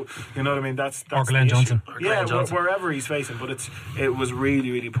 So you know what I mean. That's or Glenn Johnson. Wherever he's facing. But it was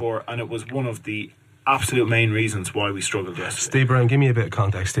really, really poor, and it was one of the absolute main reasons why we struggled yesterday. Steve Brown, give me a bit of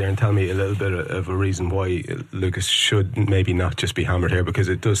context here and tell me a little bit of a reason why Lucas should maybe not just be hammered here, because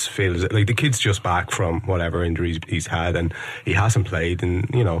it does feel as like the kid's just back from whatever injuries he's had and he hasn't played, and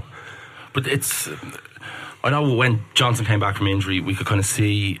but it's, I know when Johnson came back from injury we could kind of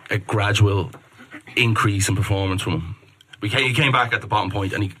see a gradual increase in performance from him. He came back at the bottom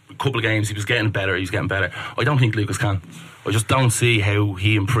point, and a couple of games he was getting better. I don't think Lucas can. I just don't see how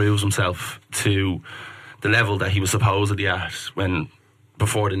he improves himself to the level that he was supposedly at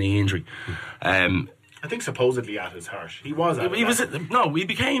before the knee injury. I think supposedly at is harsh. He was at he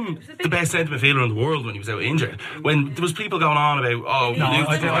became the best centre midfielder in the world when he was out injured. When there was people going on about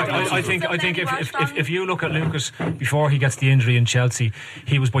I think if you look at Lucas before he gets the injury in Chelsea,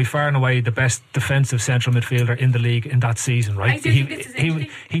 he was by far and away the best defensive central midfielder in the league in that season, right?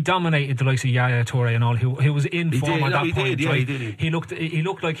 He dominated the likes of Yaya Toure and all who was in form at that point. He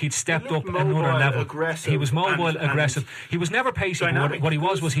looked like he'd stepped up another level. He was mobile, aggressive. He was never pacey. What he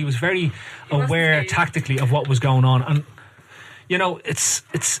was he was very aware tactically of what was going on, and it's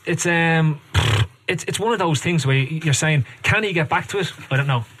one of those things where you're saying, can he get back to it? I don't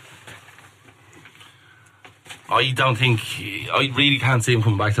know. I really can't see him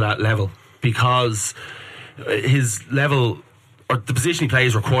coming back to that level, because his level or the position he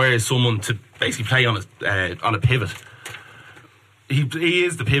plays requires someone to basically play on a pivot. he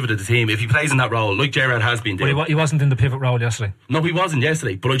is the pivot of the team. If he plays in that role, like Gerrard has been doing. But he wasn't in the pivot role yesterday. No, he wasn't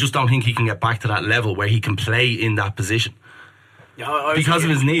yesterday. But I just don't think he can get back to that level where he can play in that position. Yeah, because of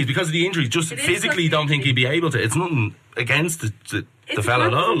his knees, because of the injuries. Just physically don't think he'd be able to. It's nothing against the fella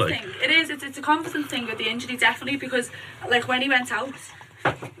at all. Like. It is. It's a confidence thing with the injury, definitely, because like when he went out,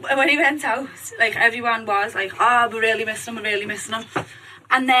 like everyone was like, oh, we're really missing him.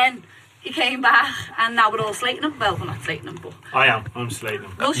 And then he came back and now we're all slating him. Well, we're not slating him, but I'm slating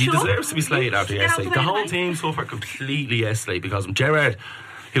him. Well, he deserves to be slated after yesterday. The whole team suffered completely yesterday because of Gerrard,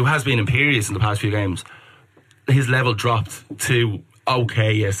 who has been imperious in the past few games. His level dropped to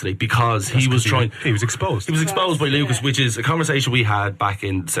okay yesterday because he was exposed. He was exposed by Lucas, which is a conversation we had back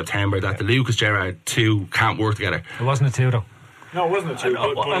in September that the Lucas Gerrard two can't work together. It wasn't a two though. No, it wasn't a two.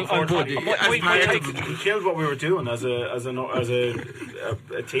 He killed what we were doing as a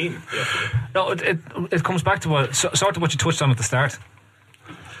team. No, it comes back to sort of what you touched on at the start.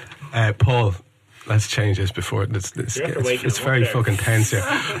 Paul, let's change this before it's very fucking tense here.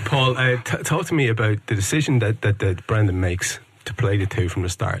 Paul, talk to me about the decision that Brendan makes to play the two from the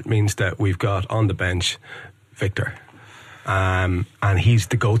start. Means that we've got on the bench Victor, and he's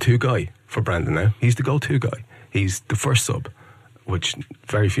the go-to guy for Brendan now. He's the go-to guy. He's the first sub, which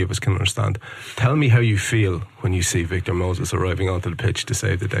very few of us can understand. Tell me how you feel when you see Victor Moses arriving onto the pitch to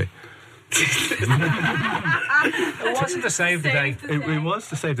save the day. It wasn't to save the day. It was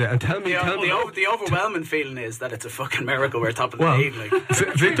to save the day. And tell me, the overwhelming feeling is that it's a fucking miracle we're top of the league. Like.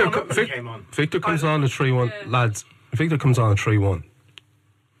 Victor comes on at 3-1, lads. Victor comes on at 3-1,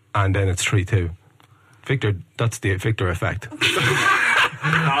 and then it's 3-2. Victor, that's the Victor effect.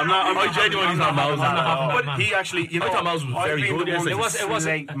 I genuinely thought Moses. But he actually, I thought Moses was very good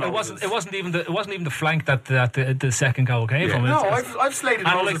yesterday. It wasn't even the flank that the second goal came from. No, I've slated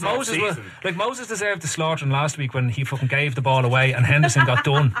Moses all season. Moses deserved the slaughtering last week when he fucking gave the ball away and Henderson got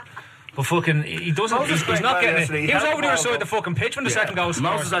done. But fucking, he doesn't. He's not getting it. He was over the other side of the fucking pitch when the second goal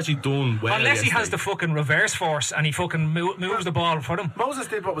scored. Moses actually done well. Unless he has the fucking reverse force and he fucking moves the ball for him. Moses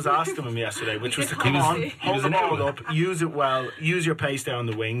did what was asked of him yesterday, which was to come on, hold the ball up, use it well, use your pace down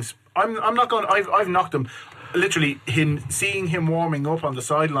the wings. I'm not going. I've knocked him. Literally, seeing him warming up on the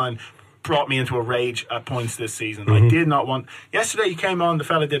sideline brought me into a rage at points this season. I did not want. Yesterday he came on, the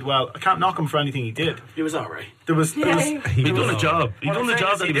fella did well. I can't knock him for anything he did. He was alright. He done the job. He done the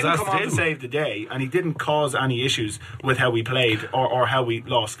job that he was asked to do. He didn't come on to save the day, and he didn't cause any issues with how we played or how we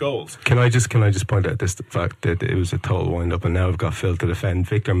lost goals. Can I just point out this fact that it was a total wind up, and now I've got Phil to defend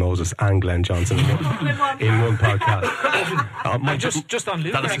Victor Moses and Glenn Johnson in one podcast. Just on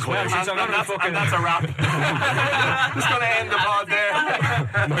Lucas as well. And that's a wrap. Just going to end the pod there.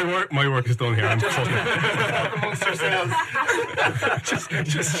 My work is done here. I'm fucking talk amongst yourselves.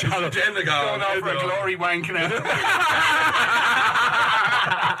 just shut up. Going off for a glory wank now.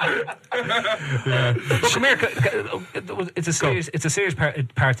 Come here. It's a serious part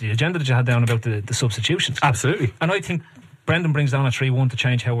of the agenda that you had down about the substitutions. Absolutely. And I think Brendan brings down a 3-1 to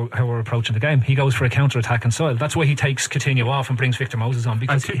change how we're approaching the game. He goes for a counter-attacking style. That's why he takes Coutinho off and brings Victor Moses on.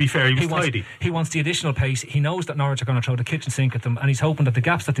 Because and to be fair, he was tidy. He wants the additional pace. He knows that Norwich are going to throw the kitchen sink at them, and he's hoping that the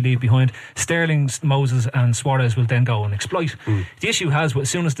gaps that they leave behind, Sterling, Moses and Suarez will then go and exploit. The issue has, as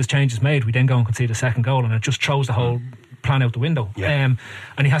soon as this change is made, we then go and concede a second goal, and it just throws the whole plan out the window. And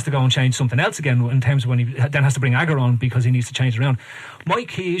he has to go and change something else again in terms of when he then has to bring Agger on because he needs to change it around. My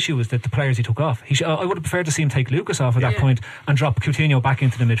key issue is that the players he took off, I would have preferred to see him take Lucas off at that point and drop Coutinho back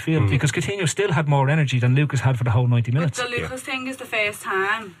into the midfield because Coutinho still had more energy than Lucas had for the whole 90 minutes. But the Lucas thing is the first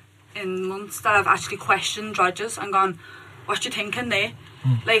time in months that I've actually questioned Rodgers and gone, what you thinking there?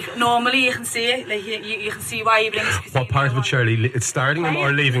 Like normally you can see it, like you can see why he brings Coutinho. What part of it, Shirley? It's starting him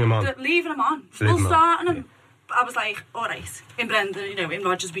or leaving him on? Leaving him on. Still starting him. I was like, alright, in Brendan, in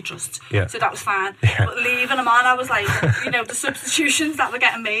Rodgers we trust. So that was fine. But leaving him on, I was like, the substitutions that were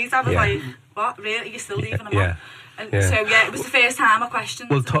getting made, I was like, what, really? You're still leaving him on? And so, it was the first time I questioned.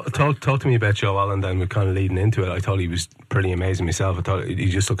 Well, talk to me about Joe Allen then. We're kind of leading into it. I thought he was pretty amazing myself. I thought he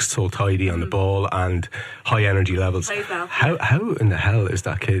just looks so tidy on the ball and high energy levels. Played well. How in the hell is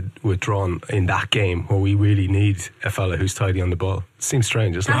that kid withdrawn in that game where we really need a fella who's tidy on the ball? It seems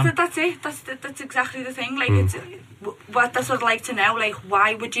strange, isn't it? That's it. That's exactly the thing. Like, that's what I'd like to know. Like,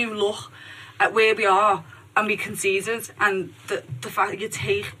 why would you look at where we are and we conceded and the fact that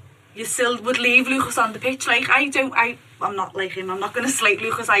you still would leave Lucas on the pitch? Like, I'm not like him. I'm not going to slate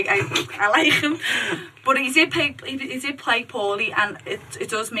Lucas. I like him, but he did play poorly, and it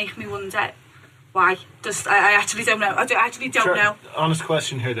does make me wonder why. I actually don't know. I actually don't know. Honest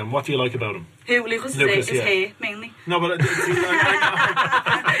question here then. What do you like about him? Who Lucas is here mainly. No, but fair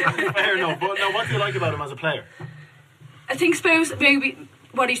enough. But no, what do you like about him as a player? I think Spurs maybe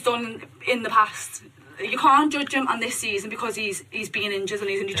what he's done in the past. You can't judge him on this season because he's been injured and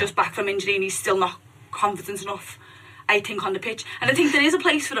he's only just back from injury and he's still not confident enough, I think, on the pitch. And I think there is a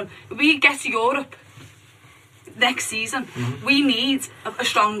place for him. If we get to Europe next season, we need a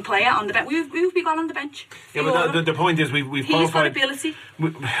strong player on the bench. We've got on the bench. Yeah, but the point is we've he's qualified. got ability.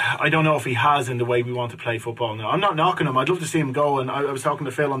 I don't know if he has in the way we want to play football now. I'm not knocking him. I'd love to see him go. And I was talking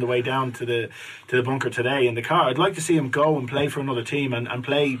to Phil on the way down to the bunker today in the car. I'd like to see him go and play for another team and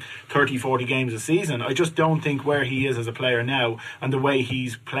play 30, 40 games a season. I just don't think where he is as a player now and the way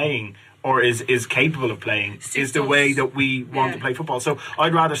he's playing or is capable of playing is the way that we want to play football. So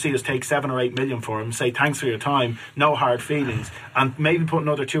I'd rather see us take 7 or 8 million for him, say thanks for your time, no hard feelings, and maybe put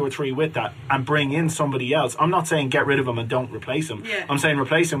another 2 or 3 with that and bring in somebody else. I'm not saying get rid of him and don't replace him. I'm saying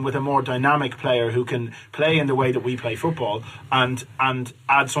replace him with a more dynamic player who can play in the way that we play football and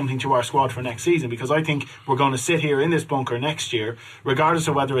add something to our squad for next season, because I think we're going to sit here in this bunker next year, regardless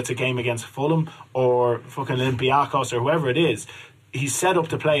of whether it's a game against Fulham or fucking Olympiacos or whoever it is. He's set up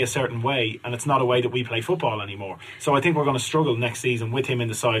to play a certain way, and it's not a way that we play football anymore. So I think we're going to struggle next season with him in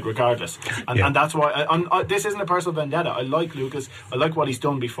the side regardless. And that's why this isn't a personal vendetta. I like Lucas. I like what he's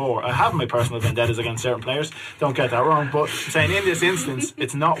done before. I have my personal vendettas against certain players, don't get that wrong, but I'm saying in this instance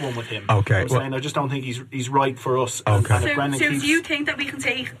it's not one with him. Okay. I'm saying I just don't think he's right for us. Okay. And if Brendan So keeps, do you think that we can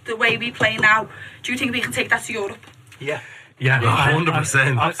take the way we play now, do you think we can take that to Europe? Yeah. Yeah,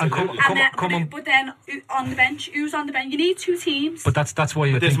 100%. But then on the bench, who's on the bench? You need 2 teams. But that's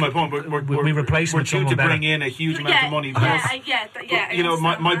why this is my point. we replace we're due to bring in a huge amount of money. You know,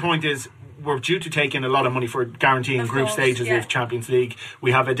 my point is, we're due to take in a lot of money for guaranteeing group stages of Champions League.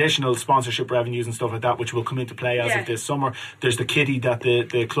 We have additional sponsorship revenues and stuff like that, which will come into play as of this summer. There's the kitty that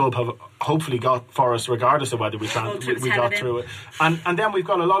the club have hopefully got for us, regardless of whether we got through it. And then we've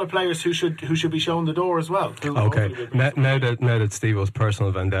got a lot of players who should be shown the door as well. Okay. Now that Steve-O's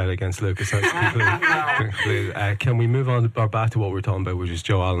personal vendetta against Lucas has concluded, can we move on back to what we were talking about, which is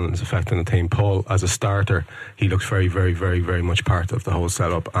Joe Allen's effect on the team? Paul, as a starter, he looks very, very, very, very much part of the whole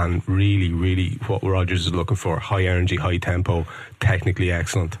setup, and really what Rodgers is looking for: high energy, high tempo, technically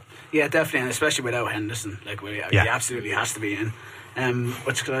excellent. Yeah, definitely, and especially without Henderson, he absolutely has to be in.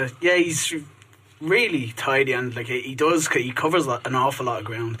 He's really tidy, and he covers an awful lot of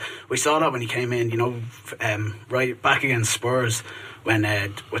ground. We saw that when he came in, right back against Spurs when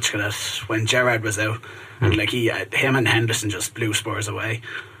Gerrard was out, and him and Henderson just blew Spurs away.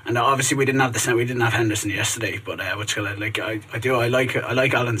 And obviously we didn't have Henderson yesterday, but I like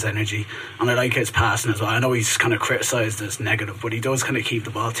Allen's energy, and I like his passing as well. I know he's kind of criticised as negative, but he does kind of keep the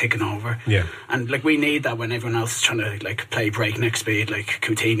ball ticking over. Yeah. And we need that when everyone else is trying to play breakneck speed, like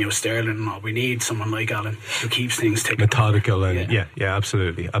Coutinho, Sterling, and all. We need someone like Allen who keeps things ticking. Methodical and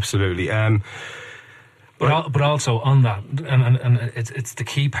absolutely. But also on that, and it's the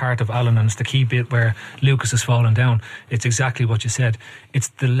key part of Allen, and it's the key bit where Lucas has fallen down. It's exactly what you said. It's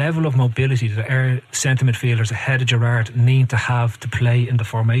the level of mobility that our centre midfielders ahead of Gerrard need to have to play in the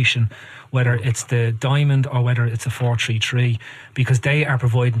formation, whether it's the diamond or whether it's a 4-3-3, because they are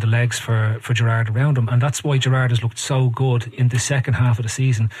providing the legs for Gerrard around him. And that's why Gerrard has looked so good in the second half of the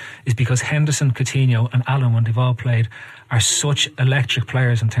season, is because Henderson, Coutinho and Allen, when they've all played, are such electric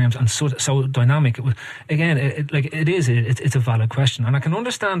players in terms, and so dynamic. It's a valid question, and I can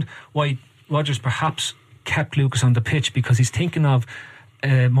understand why Rodgers perhaps kept Lucas on the pitch, because he's thinking of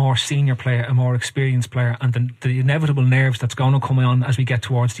a more senior player, a more experienced player, and the inevitable nerves that's going to come on as we get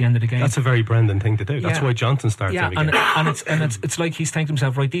towards the end of the game. That's a very Brendan thing to do. That's why Johnson starts every game. It's like he's thinking to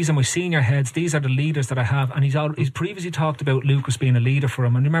himself, right, these are my senior heads, these are the leaders that I have, and he's previously talked about Lucas being a leader for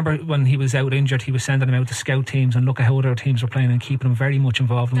him. And remember when he was out injured, he was sending him out to scout teams and look at how other teams were playing and keeping him very much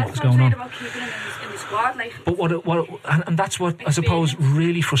involved in what was going on. But that's what I suppose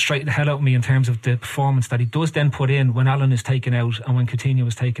really frustrated the hell out of me in terms of the performance that he does then put in when Allen is taken out and when Coutinho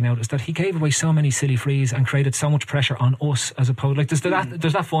was taken out, is that he gave away so many silly frees and created so much pressure on us, as opposed there's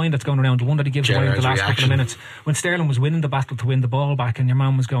that vine that's going around, the one that he gives away in the last couple of minutes when Sterling was winning the battle to win the ball back and your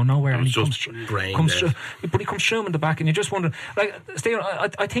man was going nowhere, and he comes through in the back, and you just wonder, Steve,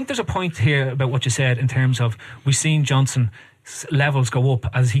 I think there's a point here about what you said in terms of we've seen Johnson levels go up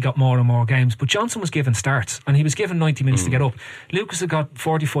as he got more and more games, but Johnson was given starts and he was given 90 minutes to get up. Lucas had got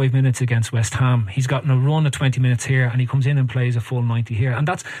 45 minutes against West Ham. He's gotten a run of 20 minutes here, and he comes in and plays a full 90 here, and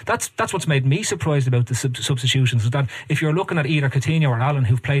that's what's made me surprised about the substitutions, is that if you're looking at either Coutinho or Allen,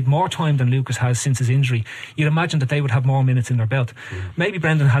 who've played more time than Lucas has since his injury, you'd imagine that they would have more minutes in their belt. Maybe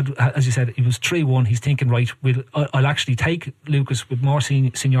Brendan had, as you said, he was 3-1, he's thinking, right, I'll actually take Lucas with more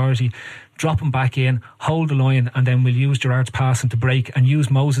seniority, drop him back in, hold the line, and then we'll use Gerrard's passing to break and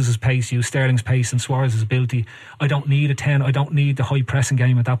use Moses' pace, use Sterling's pace and Suarez's ability. I don't need a 10, I don't need the high pressing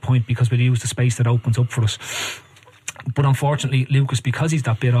game at that point, because we'll use the space that opens up for us. But unfortunately, Lucas, because he's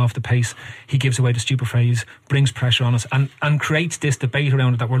that bit off the pace, he gives away the stupid phrase, brings pressure on us, and creates this debate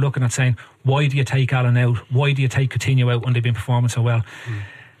around it that we're looking at, saying, why do you take Allen out? Why do you take Coutinho out when they've been performing so well?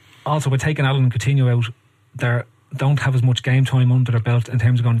 Also, by taking Allen and Coutinho out, they don't have as much game time under their belt in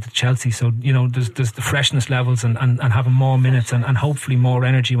terms of going to Chelsea. So, you know, there's the freshness levels and having more minutes and hopefully more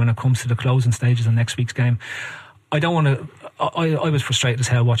energy when it comes to the closing stages of next week's game. I don't want to. I was frustrated as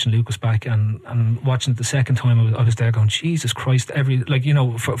hell watching Lucas back and watching it the second time. I was there going, Jesus Christ, for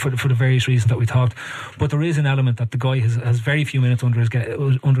the various reasons that we talked. But there is an element that the guy has very few minutes under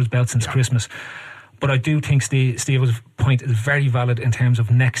his belt since Christmas. But I do think Steve's point is very valid in terms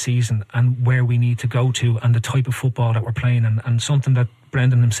of next season and where we need to go to and the type of football that we're playing, and something that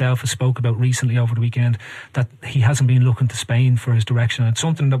Brendan himself has spoke about recently over the weekend, that he hasn't been looking to Spain for his direction. It's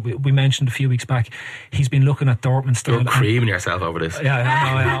something that we mentioned a few weeks back. He's been looking at Dortmund style. You're creaming yourself over this. Yeah,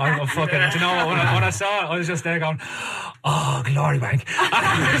 I'm fucking. Do you know what? When I saw it, I was just there going, "Oh, glory bank,"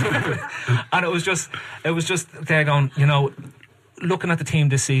 and it was just there going, you know. Looking at the team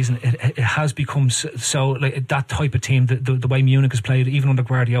this season, it has become so like that type of team. The way Munich has played, even under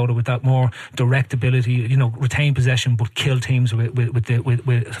Guardiola, with that more direct ability, you know, retain possession but kill teams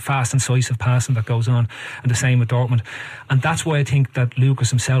with fast, incisive passing that goes on, and the same with Dortmund. And that's why I think that Lucas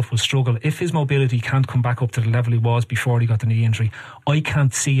himself will struggle if his mobility can't come back up to the level he was before he got the knee injury. I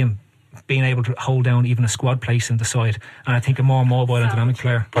can't see him being able to hold down even a squad place in the side, and I think a more mobile and dynamic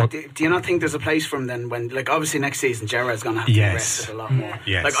player. But do you not think there's a place for him then, when, like, obviously next season Gerrard's going to have to be rested a lot more?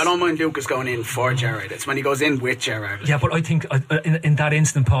 Like, I don't mind Lucas going in for Gerrard, it's when he goes in with Gerrard. Yeah, but I think in that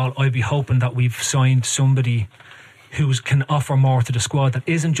instant, Paul, I'd be hoping that we've signed somebody who can offer more to the squad, that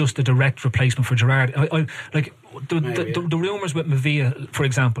isn't just a direct replacement for Gerrard. The rumours with Mavia, for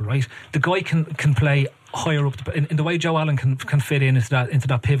example, right? The guy can play higher up in the way Joe Allen can fit into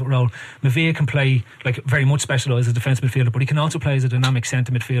that pivot role. Mavia can play like very much specialised as a defensive midfielder, but he can also play as a dynamic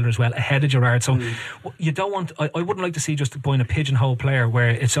centre midfielder as well, ahead of Gerrard. So you don't want. I wouldn't like to see just buying a pigeonhole player where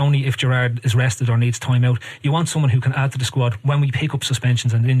it's only if Gerrard is rested or needs time out. You want someone who can add to the squad when we pick up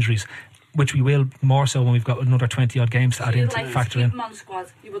suspensions and injuries, which we will more so when we've got another 20 odd games to add in, to factor in. On squad,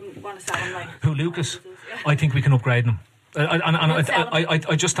 you wouldn't want to sell him, like who, Lucas? I think we can upgrade him.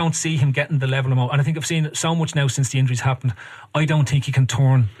 I just don't see him getting the level of, and I think I've seen so much now since the injuries happened. I don't think he can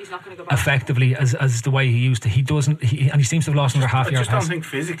turn effectively as the way he used to. He doesn't, and he seems to have lost another half year. I just don't think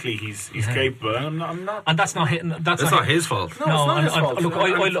physically he's capable. I'm not. And that's not hitting. That's not his fault. No, it's not his fault. Look,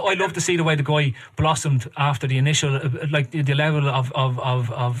 I love to see the way the guy blossomed after the initial, like the level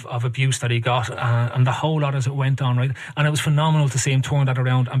of abuse that he got, and the whole lot as it went on, right? And it was phenomenal to see him turn that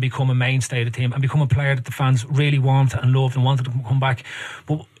around and become a mainstay of the team and become a player that the fans really want and loved and wanted to come back.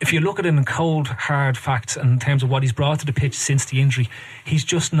 But if you look at it in cold, hard facts, and in terms of what he's brought to the pitch since the injury, he's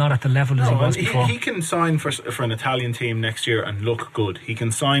just not at the level as he was before. He can sign for an Italian team next year and look good. He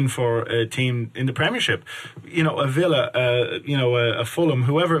can sign for a team in the Premiership, you know, a Villa, a Fulham,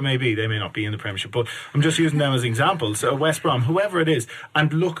 whoever it may be. They may not be in the Premiership, but I'm just using them as examples. West Brom, whoever it is,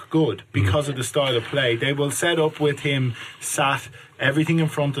 and look good because of the style of play. They will set up with him sat, everything in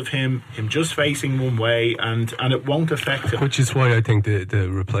front of him just facing one way, and it won't affect him. Which is why I think the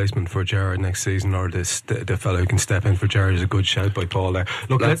replacement for Gerrard next season, or the fellow who can step in for Gerrard, is a good shout by Paul there.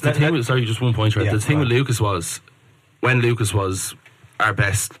 Look, sorry, just one point, right? The thing with Lucas was, when Lucas was our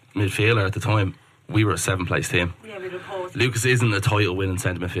best midfielder at the time, we were a 7th place team. Yeah, we report. Lucas isn't a title winning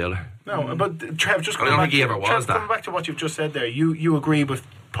centre midfielder. No, but Trev, just coming back to what you've just said there, you agree with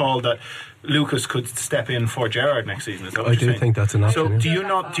Paul that Lucas could step in for Gerrard next season? Is that what I do think that's an option. So do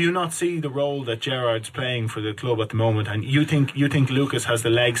you not see the role that Gerrard's playing for the club at the moment, and you think Lucas has the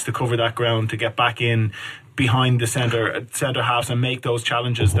legs to cover that ground, to get back in behind the centre halves and make those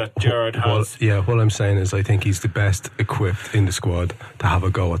challenges that Gerrard has? What I'm saying is I think he's the best equipped in the squad to have a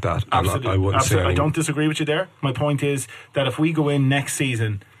go at that. Absolutely. I don't disagree with you there. My point is that if we go in next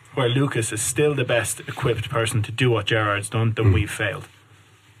season where Lucas is still the best equipped person to do what Gerrard's done, then we've failed.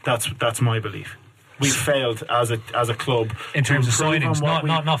 That's my belief. We've failed as a club in terms of signings,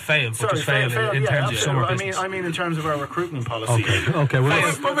 not failed, but just failed in terms of summer business. I mean in terms of our recruitment policy. Okay.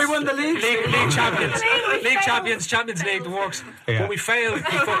 But we won the league champions, Champions League works. But we failed.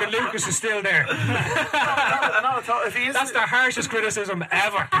 Fucking Lucas is still there. That's the harshest criticism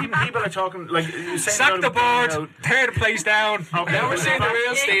ever. People are talking like sack the board, tear the place down. Now we're seeing the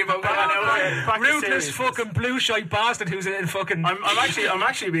real Steve. Ruthless fucking blue shite bastard who's in fucking. I'm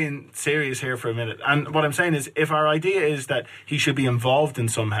actually being serious here for a minute. And what I'm saying is, if our idea is that he should be involved in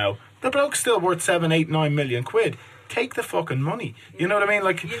somehow, The bloke's still worth 7, 8, 9 million quid. Take the fucking money. You know what I mean?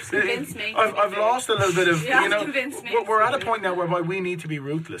 Like, You've convinced me. I've lost a little bit of. You have convinced me. We're at a point now whereby we need to be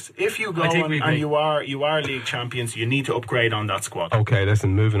ruthless. If you go and you are league champions, you need to upgrade on that squad. Okay,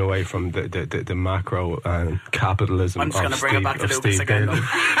 listen. Moving away from the macro and capitalism. I'm just going to bring it back to Lucas again.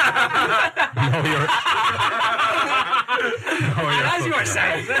 As you were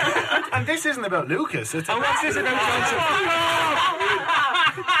saying, and this isn't about Lucas. It's what's this about?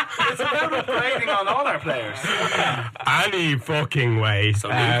 It's about upgrading on all our players. Any fucking way. So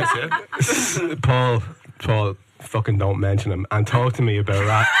Lucas, Paul, fucking don't mention him. And talk to me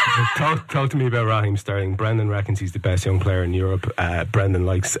about talk to me about Raheem Sterling. Brendan reckons he's the best young player in Europe. Brendan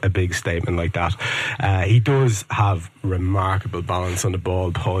likes a big statement like that. He does have remarkable balance on the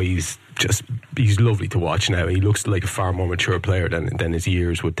ball, poise. He's lovely to watch now. He looks like a far more mature player than his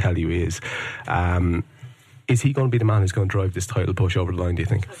years would tell you he is. Is he going to be the man who's going to drive this title push over the line, do you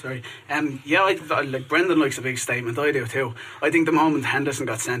think? Sorry. Yeah, like Brendan likes a big statement. I do too. I think the moment Henderson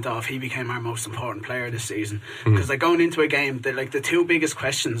got sent off, he became our most important player this season. Because like going into a game, the two biggest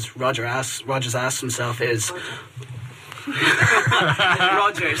questions Rogers asks himself is.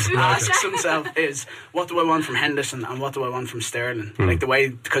 Rogers asks himself is, what do I want from Henderson and what do I want from Sterling? Like the way,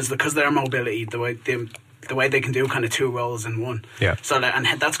 because their mobility, the way they can do kind of two roles in one. Yeah. So and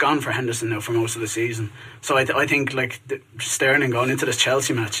that's gone for Henderson now for most of the season. So I think like Sterling going into this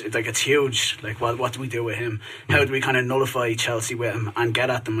Chelsea match, it's huge. Like what do we do with him? How do we kind of nullify Chelsea with him and get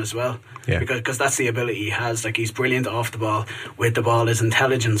at them as well? Yeah. Because that's the ability he has. Like he's brilliant off the ball, with the ball, his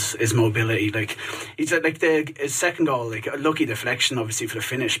intelligence, his mobility. Like he's like his second goal, like a lucky deflection obviously for the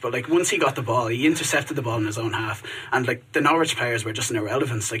finish, but like once he got the ball, he intercepted the ball in his own half, and like the Norwich players were just an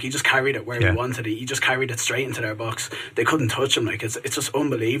irrelevance. Like he just carried it where he wanted it. He just carried it straight into their box. They couldn't touch him. Like it's just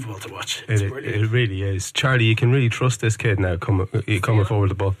unbelievable to watch. It's brilliant. It really is. Charlie, you can really trust this kid now coming forward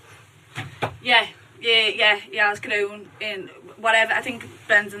the ball. Yeah, it's grown in whatever. I think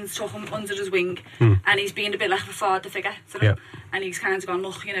Brendan's took him under his wing and he's been a bit like a father figure to them. And he's kind of gone,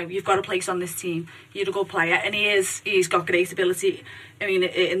 look, you've got a place on this team, you're a good player, and he's got great ability. I mean,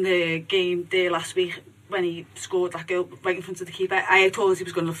 in the game there last week when he scored that goal right in front of the keeper, I thought he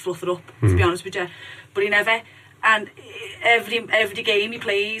was going to fluff it up, to be honest with you, but he never. And every game he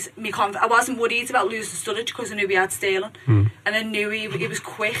plays, I wasn't worried about losing Sturridge because I knew we had Sterling, and I knew he was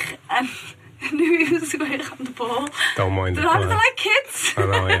quick, and I knew he was quick on the ball. Don't mind it. They're like kids. I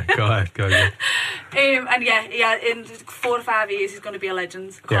know, yeah. Go ahead. And in 4 or 5 years he's going to be a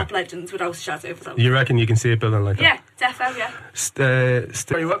legend, a club legend without a shadow of a doubt. You reckon you can see it building like that? Yeah, definitely.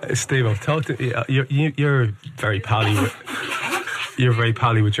 Yeah. Steve, talk to you're very pally with. You're very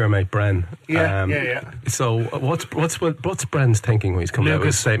pally with your mate Bren. Yeah. So what's Bren's thinking when he's coming out with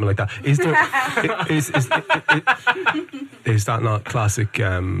a statement like that? Is there is that not classic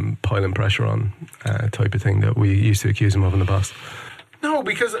piling pressure on type of thing that we used to accuse him of in the past? No,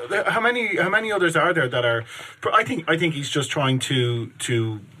 because how many others are there that are? I think he's just trying to.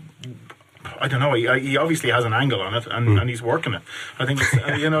 I don't know. He obviously has an angle on it, and he's working it. I think it's,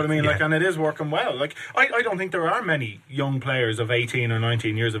 you know what I mean. Like, and it is working well. Like, I don't think there are many young players of 18 or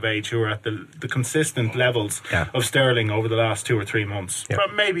 19 years of age who are at the consistent levels of Sterling over the last 2 or 3 months. Yeah.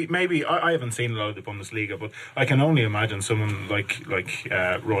 But maybe I haven't seen a lot of the Bundesliga, but I can only imagine someone like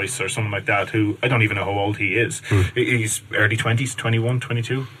Royce or someone like that, who I don't even know how old he is. He's early 20s, 21,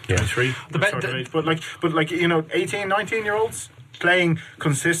 22, 23. But 18, 19 year olds playing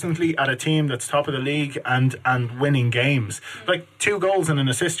consistently at a team that's top of the league and winning games. Like 2 goals and an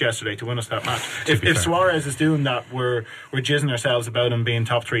assist yesterday to win us that match. If Suarez is doing that, we're jizzing ourselves about him being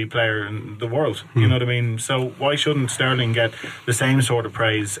top 3 player in the world. You know what I mean? So why shouldn't Sterling get the same sort of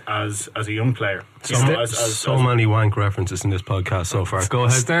praise as a young player? So many wank references in this podcast so far. Go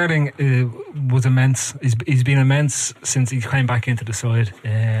ahead. Sterling was immense. He's been immense since he came back into the side,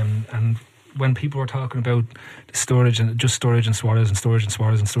 and when people were talking about Sturridge and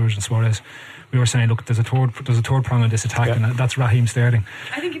Suarez, we were saying, look, there's a third prong on this attack, and that's Raheem Sterling.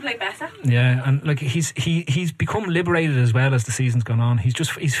 I think he played better. Yeah, and like he's become liberated as well as the season's gone on.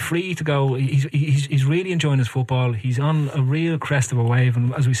 He's free to go. He's really enjoying his football. He's on a real crest of a wave,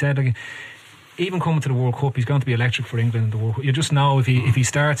 and as we said, like, even coming to the World Cup, he's going to be electric for England in the World Cup. You just know if he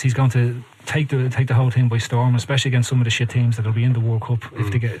starts, he's going to take the whole thing by storm, especially against some of the shit teams that'll be in the World Cup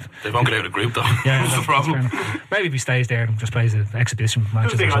if they get. They won't get out of the group though. Yeah, that's the problem. Maybe if he stays there and just plays the exhibition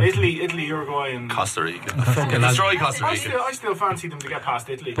matches. They got Italy, Uruguay, and Costa Rica. Destroy Costa Rica. I still fancy them to get past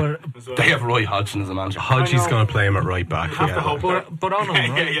Italy. But they have Roy Hodgson as a manager. Hodgson's going to play him at right back. Have to hope but on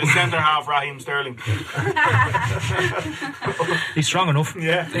him, right? yeah, centre half Raheem Sterling. He's strong enough.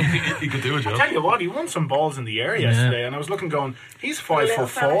 Yeah, he could do a job. I tell you what, he won some balls in the air yesterday, and I was looking, going, he's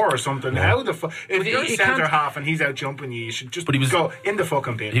 5'4" or something. How the fuck? If you're centre half and he's out jumping you should just go in the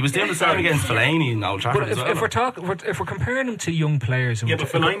fucking bin. He was doing the same against Fellaini in Old Trafford as well. If we're comparing him to young players, yeah, but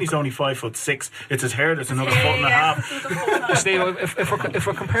Fellaini's only 5'6". It's his hair that's another foot and a half. Steve, if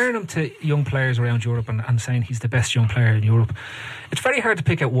we're comparing him to young players around Europe and saying he's the best young player in Europe, it's very hard to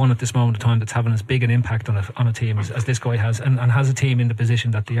pick out one at this moment of time that's having as big an impact on a team as this guy has, and has a team in the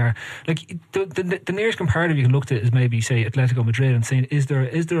position that they are. Like the nearest comparative you can look to is maybe say Atletico Madrid, and saying is there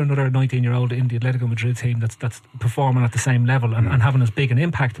another 19-year-old in the Atletico Madrid team that's performing at the same level and having as big an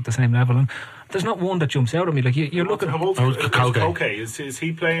impact at the same level, and there's not one that jumps out at me. Like you're looking. How old is Koke? Is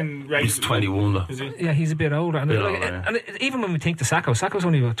he playing? He's 21 though. Is he? Yeah, he's a bit older, and even when we think to Sacco's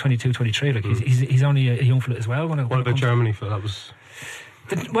only about 22, 23. Like he's only a young fella as well. What about Germany? For that was.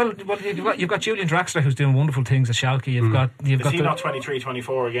 Well, you've got Julian Draxler, who's doing wonderful things at Schalke. You've got he not 23,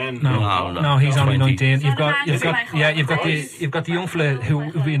 24 again? No, he's only 19. You've got the young fella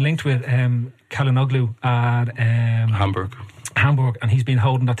who's been linked with Calhanoglu at Hamburg, and he's been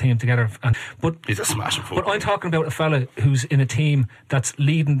holding that team together. But he's a smashing footballer. But I'm talking about a fella who's in a team that's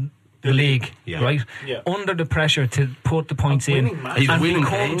leading the league, right? Yeah. Under the pressure to put the points in, and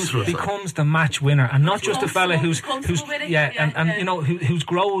becomes the match winner, and not just a fella who's you know who's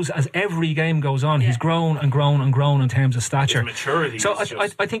grows as every game goes on. He's grown and grown and grown in terms of stature. Maturity. So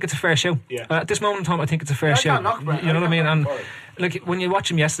I think it's a fair show. Yeah. At this moment in time, I think it's a fair show. You know what I mean? And like when you watch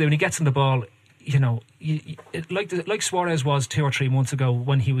him yesterday, when he gets on the ball, you know, like Suarez was 2 or 3 months ago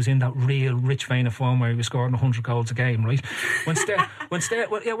when he was in that real rich vein of form where he was scoring 100 goals a game, right? When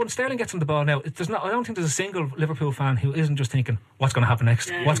Sterling gets on the ball now, I don't think there's a single Liverpool fan who isn't just thinking, what's going to happen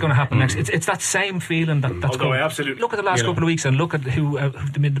next? What's going to happen next? It's that same feeling that's going. Absolutely. Look at the last couple of weeks and look at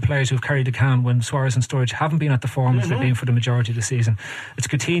the players who've carried the can when Suarez and Sturridge haven't been at the form as they've been for the majority of the season. It's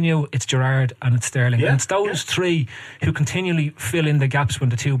Coutinho, it's Gerrard, and it's Sterling. And it's those three who continually fill in the gaps when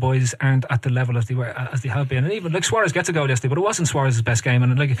the two boys aren't at the level as they have been. And even like Suarez gets a goal yesterday, but it wasn't Suarez's best game,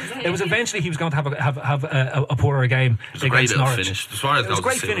 and like it was eventually he was going to have a poorer game against Norwich. It was a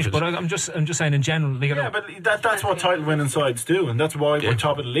great finish, but I'm just saying in general. But that's what title winning sides do, and that's why we're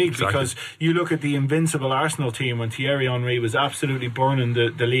top of the league. Exactly. Because you look at the invincible Arsenal team when Thierry Henry was absolutely burning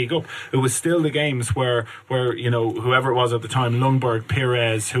the league up. It was still the games where you know whoever it was at the time, Lundberg,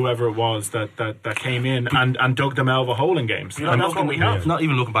 Pires, whoever it was that came in and dug them out of a hole in games. You know, that's what we have. Not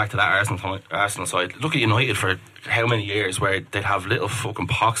even looking back to that Arsenal side. Look at United for how many years where they'd have little fucking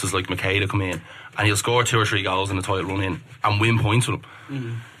poxes like Makeda come in and he'll score 2 or 3 goals in the title run in and win points with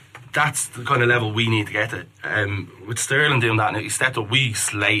them. That's the kind of level we need to get to. With Sterling doing that, he stepped up. We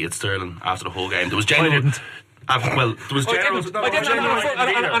slated Sterling after the whole game. There was genuine. Well, there was general.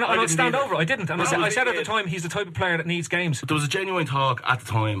 I'll stand over. I didn't. And I said at the time he's the type of player that needs games. But there was a genuine talk at the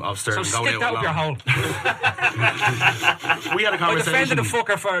time of Sterling going stick out that up your hole. We had a conversation. I defended the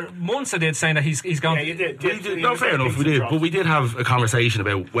fucker for months. I did, saying that he's gone. Yeah, you did. No, fair enough. We did, but we did have a conversation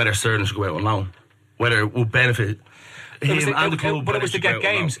about whether Sterling should go out on loan, whether it would benefit. But it was to get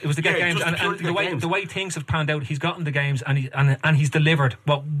games. It was to get games, and the way things have panned out, he's gotten the games, and he's delivered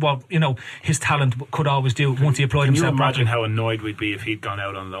what you know his talent could always do once he applied himself. Can you imagine how annoyed we'd be if he'd gone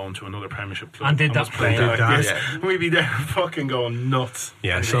out on loan to another Premiership club and did that? We'd be there fucking going nuts.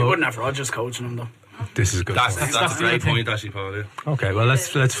 Yeah, so he wouldn't have Rodgers coaching him though. This is a good. That's a great point, actually, Paul. Yeah. Okay, well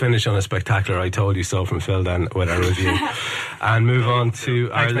let's finish on a spectacular "I told you so" from Phil then with our review, and move on to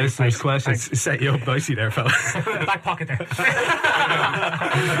our listeners' questions. Thanks. Set you up nicely there, fella. Back pocket there.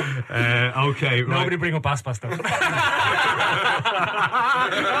 Okay, right. Nobody bring up Bass though.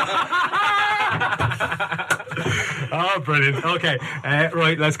 Oh, brilliant. Okay,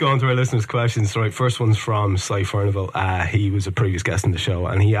 right, let's go on to our listeners' questions. Right, first one's from Cy Furniville. He was a previous guest on the show,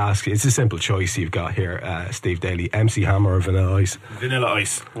 and he asked, it's a simple choice you've got here, Steve Daly, MC Hammer or Vanilla Ice? Vanilla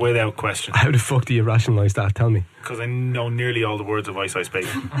Ice, without question. How the fuck do you rationalise that? Tell me. Because I know nearly all the words of Ice Ice Baby.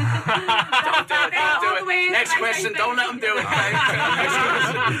 Don't do it. Next question, don't let him do it.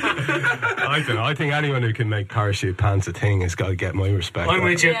 I don't know. I think anyone who can make parachute pants a thing has got to get my respect. I'm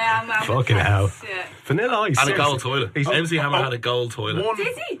with you. Yeah, I'm fucking hell. Yeah. Vanilla Ice. And a gold toilet. MC Hammer had a gold toilet.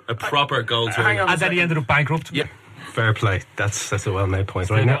 Did he? A proper gold toilet. And then he ended up bankrupt. Yeah. Fair play. That's a well-made point.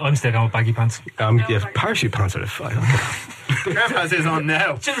 Right now, I'm still going with baggy pants. Yeah, parachute pants are the fine. Trev has his on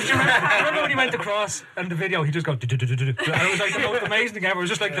now. Do you remember when he went across and the video? He just go. And it was like the most amazing thing ever. It was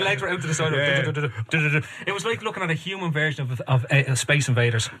just like the legs were out to the side. It was like looking at a human version of Space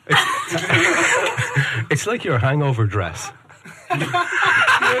Invaders. It's like your hangover dress.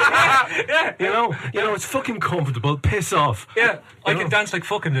 Yeah. You know, it's fucking comfortable. Piss off. Yeah, I can dance like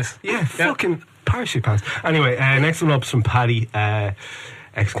fucking this. Yeah, fucking parachute pants. Anyway, next one up's from Paddy,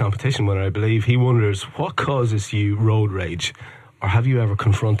 ex-competition winner, I believe. He wonders, what causes you road rage? Or have you ever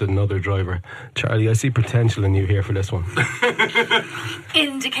confronted another driver? Charlie, I see potential in you here for this one.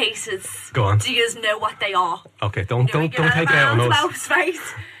 Indicators. Go on. Do you know what they are? Okay, don't take it out on us. Right.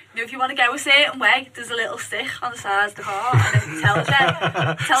 You know, if you want to go a certain way, there's a little stick on the side of the car, and it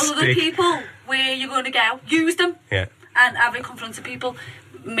tells other people where you're going to go. Use them. Yeah. And having confronted people,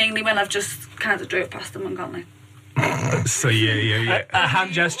 mainly when I've just kind of drove past them and gone like. So yeah. A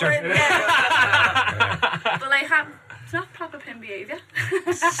hand gesture. But like, it's not proper pin behaviour.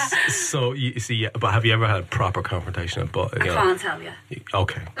 So you see, but have you ever had proper confrontation? But I can't tell you.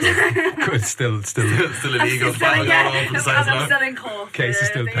 Okay, good. Still illegal. I'm still in court. Case is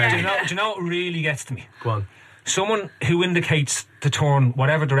still pending. Do you know what really gets to me? Go on. Someone who indicates to turn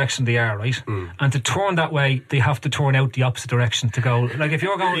whatever direction they are, right? And to turn that way, they have to turn out the opposite direction to go. Like if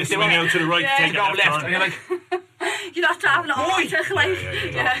you're going, if they went out to the right, to go left, and you're like. You're not driving a motor, like.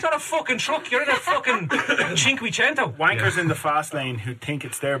 It's not a fucking truck. You're in a fucking Cinquecento. Wankers in the fast lane who think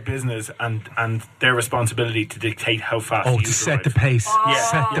it's their business and their responsibility to dictate how fast. Oh, to set the pace.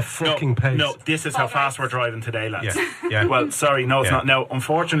 Set the fucking pace. No, this is how fast we're driving today, lads. Yeah. Well, sorry, no, it's not. No,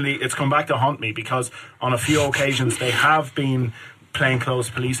 unfortunately, it's come back to haunt me because on a few occasions they have been plainclothes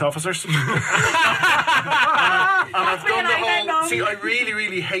police officers. And I've done the whole. See, I really,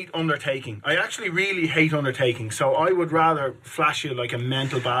 really hate undertaking. I actually really hate undertaking. So I would rather flash you like a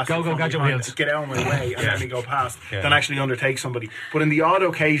mental bastard. Go, gadget wheels. Get out of my way and let me go past than actually undertake somebody. But in the odd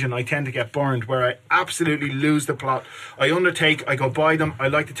occasion, I tend to get burned where I absolutely lose the plot. I undertake, I go by them, I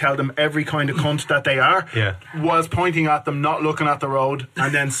like to tell them every kind of cunt that they are, whilst pointing at them, not looking at the road,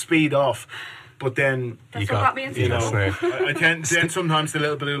 and then speed off. But then that's what got me into I tend then sometimes the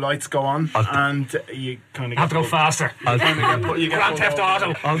little blue lights go on and you kind of have to go faster. You Grand Theft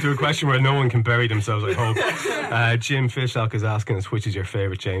Auto. On to a question where no one can bury themselves, I hope. Jim Fishlock is asking us, which is your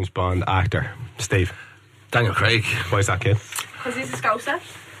favourite James Bond actor? Steve. Daniel Craig. Why is that, kid? Because he's a Scouser.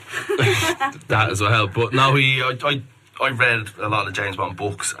 That as well. But no, I read a lot of James Bond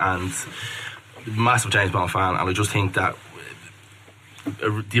books and massive James Bond fan, and I just think that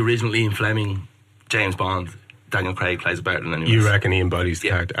the original Ian Fleming James Bond, Daniel Craig plays better than anyone. You reckon he embodies the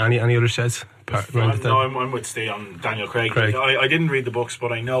character? Any other sheds? No, I'm with stay on Daniel Craig. I didn't read the books,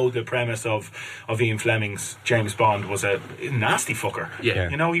 but I know the premise of Ian Fleming's James Bond was a nasty fucker. Yeah.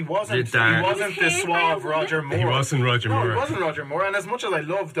 You know, he wasn't the suave Roger Moore. He wasn't Roger Moore. No, he wasn't Roger Moore. And as much as I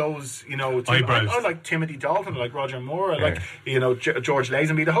love those, you know, I like Timothy Dalton, I like Roger Moore, I like, you know, George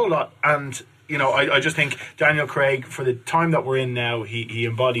Lazenby, the whole lot. And you know, I just think Daniel Craig, for the time that we're in now, he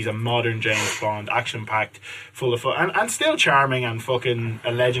embodies a modern James Bond, action-packed, full of fun, and still charming and fucking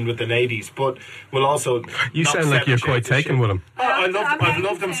a legend with the ladies, but will also... You sound like you're quite taken with him. I've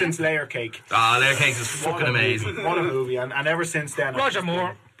loved him since Layer Cake. Layer Cake is fucking amazing. What a movie, and ever since then... Roger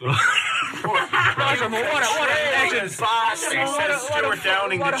Moore. Roger Moore, what a legend. Stuart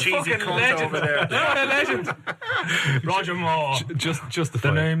Downing, the cheesy cunt over there. What a legend. Roger Moore. Just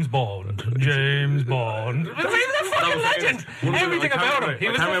the name's Bond. James Bond. He was a fucking legend. Everything about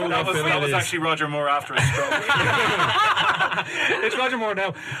him. That was actually Roger Moore after his stroke. It's Roger Moore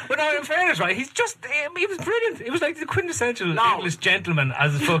now. But no, in fairness, right, he was brilliant. He was like the quintessential English gentleman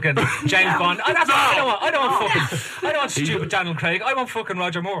as fucking James Bond. I don't want stupid Daniel Craig. I want fucking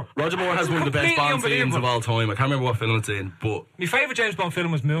Roger Moore. Roger Moore has one of the best Bond scenes of all time. I can't remember what film it's in, but my favourite James Bond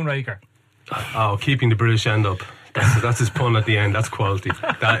film was Moonraker. Oh, keeping the British end up. That's his pun at the end. That's quality.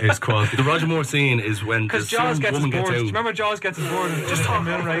 That is quality. The Roger Moore scene is when because Jaws gets his board. Remember Jaws gets his board and just on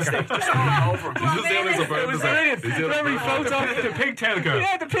Moonraker. It was brilliant. Remember he floats off the pigtail girl.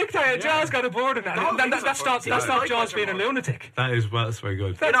 Yeah, the pigtail. Jaws got a board in that. That stopped Jaws being a lunatic. That is well. That's very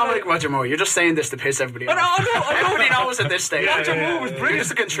good. You're not like Roger Moore. You're just saying this to piss everybody off. Nobody knows at this stage. Roger Moore was brilliant. You're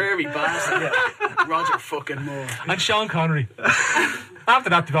just a contrary bastard. Roger fucking Moore. And Sean Connery.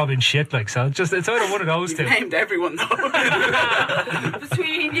 After that, they've all been shit, like, so it's either one of those two. You named everyone, though.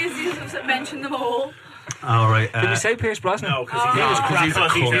 Between you mentioned them all. All right. Did we say Pierce Brosnan? No, because he was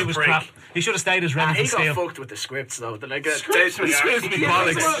crap. He was crap. He should have stayed as He Remington got Steele. fucked with the scripts though. They're like, Scripts me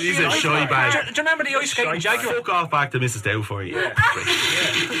bollocks. He's a shy bag. Do you remember the ice skating Jaguar? Fuck off back to Mrs. Dow for you.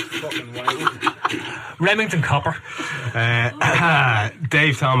 Remington Copper.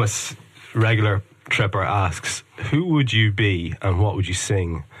 Dave Thomas, regular tripper, asks, who would you be and what would you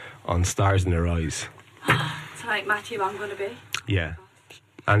sing on Stars in Their Eyes? Tonight, Matthew, I'm going to be. Yeah.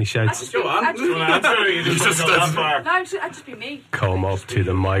 Any shouts? Go on. I'd just be me. Come up to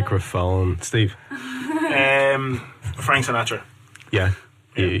the microphone. Steve? Frank Sinatra. Yeah.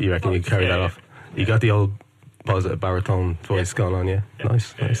 You reckon you carry that off? You got the old positive baritone voice going on, yeah?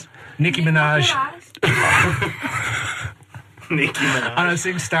 Nice. Nicki Minaj. Nicki Minaj. And I'll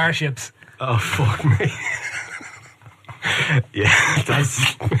sing Starships. Oh, fuck me. Yeah,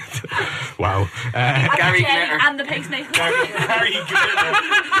 that's... wow. Gary Jenny Glitter. and the pacemaker. Gary Glitter.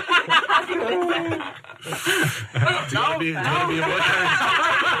 Do you want to be in what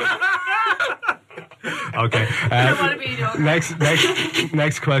Okay. I want to be young.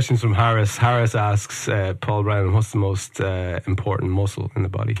 Next question's from Harris. Harris asks Paul Brennan, what's the most important muscle in the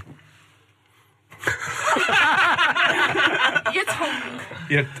body? Your tongue.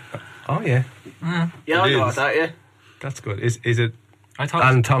 Yeah. Oh, yeah. Yeah, I It know is. that, yeah. That's good. Is it I thought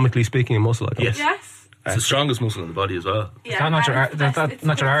anatomically speaking a muscle? I Yes. Yes. It's the strongest muscle in the body as well. is that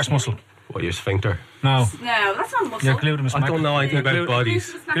not your arse muscle? What, your sphincter? No. No, that's not a muscle. Your gluteus I don't know anything about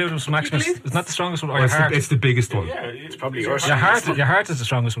bodies. Gluteus maximus. It's not the strongest one. Or Oh, your it's, heart. it's the biggest one. Yeah, it's probably yours. Your heart is the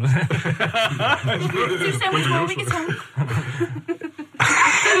strongest one. There's so much more we can tongue.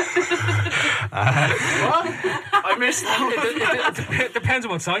 What? I missed that. It depends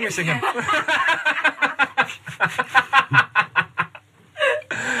on what song you're singing.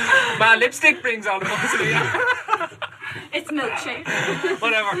 Man, lipstick brings all the publicity. It's milkshake.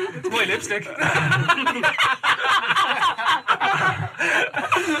 Whatever. It's my lipstick.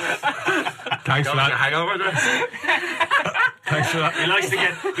 Thanks for that. Hangover dress. Thanks for that.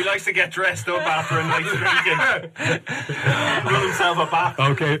 He likes to get dressed up after a night drinking. Run himself a bath.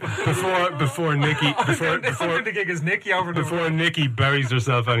 Okay, before Nikki Before the gig is Nicky over the before Nikki buries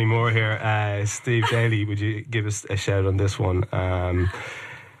herself anymore here, Steve Daly, would you give us a shout on this one?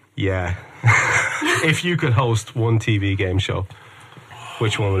 Yeah. If you could host one TV game show,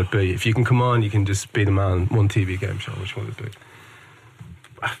 which one would it be? If you can come on, you can just be the man. One TV game show, which one would it be?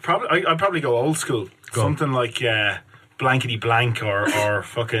 I'd probably go old school. Something like Blankety Blank or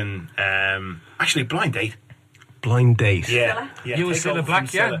fucking actually Blind Date. Blind Date. Yeah. You and take Cilla over Black,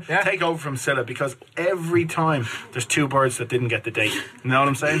 from Cilla. yeah. Take over from Cilla because every time there's two birds that didn't get the date. You know what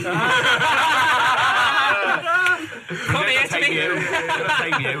I'm saying? Come here to me.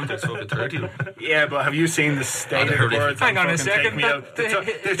 Take me out. That's fucking 30. Yeah, but have you seen the state of the horrific. birds? Hang on a Fucking take second. me out. They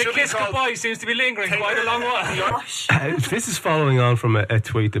The should be kiss called- goodbye seems to be lingering quite a long while. This is following on from a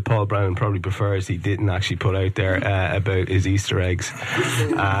tweet that Paul Brennan probably prefers he didn't actually put out there about his Easter eggs.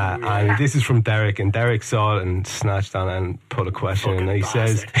 And this is from Derek, and Derek saw it and snatched on it and put a question, and he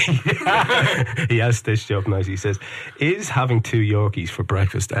says, he has stitched you up nice. He says, is having 2 Yorkies for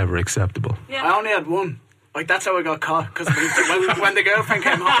breakfast ever acceptable? Yeah. I only had one. Like, that's how I got caught. Because when the girlfriend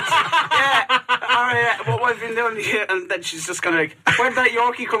came home, what have you been doing here? And then she's just kind of like, where'd that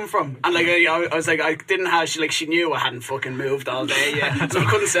Yorkie come from? And like, I was like, I didn't have, she knew I hadn't fucking moved all day yet. So I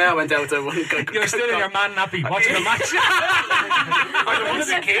couldn't say I went out to one. You're still in your man nappy watching the match. Was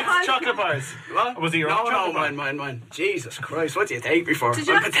it kids' chocolate bars? What? Was it your own chocolate bar? mine. Jesus Christ, what do you take me for? Did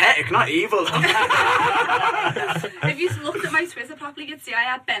you I'm have- pathetic, not evil. If you looked at my Twitter properly, you'd see I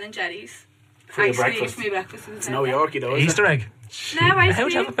had Ben and Jerry's. For your Ice cream breakfast. for my breakfast. It's no Yorkie though, is Easter it? egg. No, ice How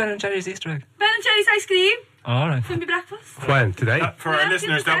would you cream. have a Ben and Jerry's Easter egg? Ben and Jerry's ice cream All right. for my breakfast. When? Today? For our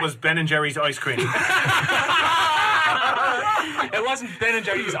listeners, that was Ben and Jerry's ice cream. It wasn't Ben and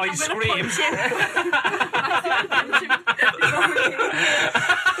Jerry's ice cream.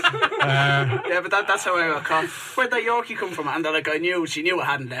 Yeah, but that's how I got caught. Where'd that Yorkie come from? And then, like, she knew I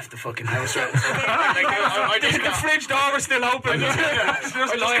hadn't left the fucking house. Right? I just The fridge door was still open. I just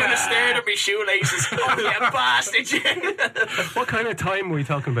kind of stared at my shoelaces. Oh, you bastard! What kind of time were we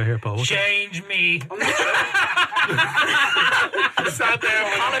talking about here, Paul? What Change me.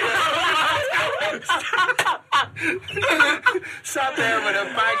 Sat there with a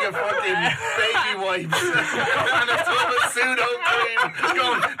bag of fucking baby wipes and a tub of pseudo cream,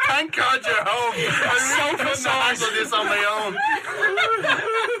 going, "Thank God you're home. I really couldn't handle this on my own."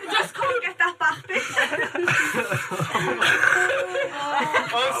 Just couldn't get that back bit.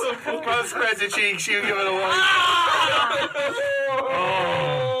 Also, football spreads the cheeks. You give it a one.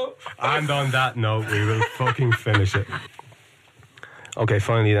 And on that note, we will fucking finish it. Okay,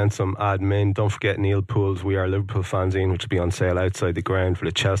 finally then some admin. Don't forget Neil Poole's We Are Liverpool fanzine, which will be on sale outside the ground for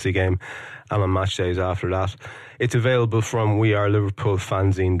the Chelsea game and on match days after that. It's available from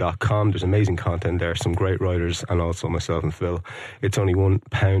weareliverpoolfanzine.com. There's amazing content there, some great writers, and also myself and Phil. It's only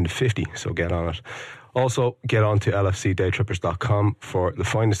 £1.50, so get on it. Also, get on to lfcdaytrippers.com for the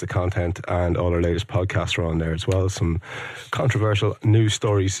finest of content, and all our latest podcasts are on there as well. Some controversial news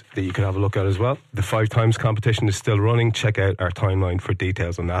stories that you can have a look at as well. The 5 times competition is still running. Check out our timeline for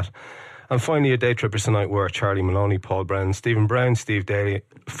details on that. And finally, a Day Trippers tonight were Charlie Maloney, Paul Brennan, Stephen Brown, Steve Daly,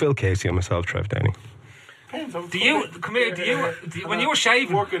 Phil Casey, and myself, Trev Downey. Do you when you were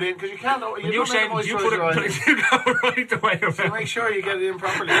shaving? Work it in because you can't. When you were shaving, you put it you go right the way around. So make sure you get it in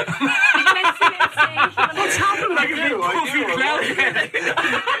properly. What's happening? Like a big puffy cloud head.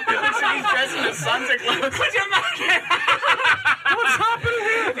 He's dressing as Santa Claus. Could you imagine? What's happening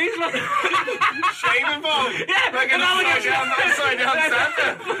here? He's like shaving foam. Yeah, like an upside down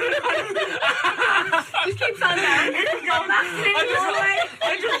Santa. Just keep on down.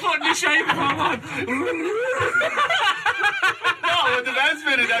 I just put the shaving foam on. No, what the best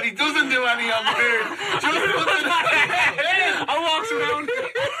bit is that he doesn't do any on the beard. Just puts it on his head. I walks around.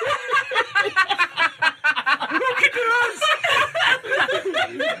 Look at the ass.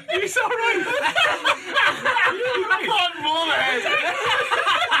 He's all right. Hot mullet.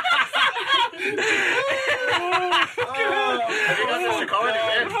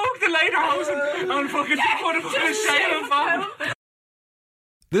 Broke the lederhosen and fucking put a fucking shaving foam.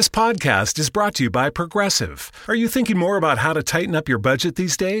 This podcast is brought to you by Progressive. Are you thinking more about how to tighten up your budget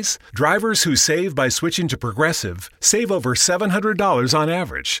these days? Drivers who save by switching to Progressive save over $700 on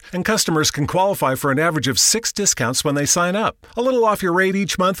average, and customers can qualify for an average of 6 discounts when they sign up. A little off your rate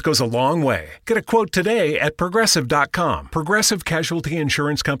each month goes a long way. Get a quote today at Progressive.com. Progressive Casualty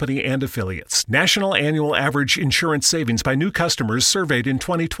Insurance Company and Affiliates. National annual average insurance savings by new customers surveyed in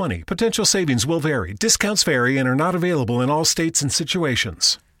 2020. Potential savings will vary. Discounts vary and are not available in all states and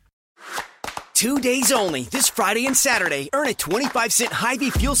situations. 2 days only, this Friday and Saturday. Earn a 25-cent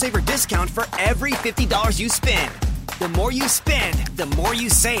Hy-Vee Fuel Saver discount for every $50 you spend. The more you spend, the more you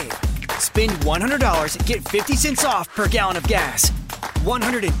save. Spend $100 and get 50 cents off per gallon of gas.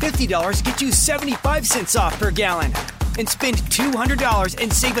 $150 get you 75 cents off per gallon. And spend $200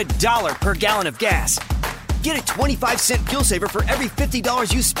 and save $1 per gallon of gas. Get a 25-cent fuel saver for every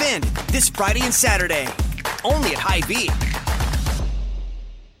 $50 you spend this Friday and Saturday. Only at Hy-Vee.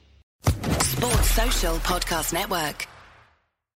 Sports Social Podcast Network.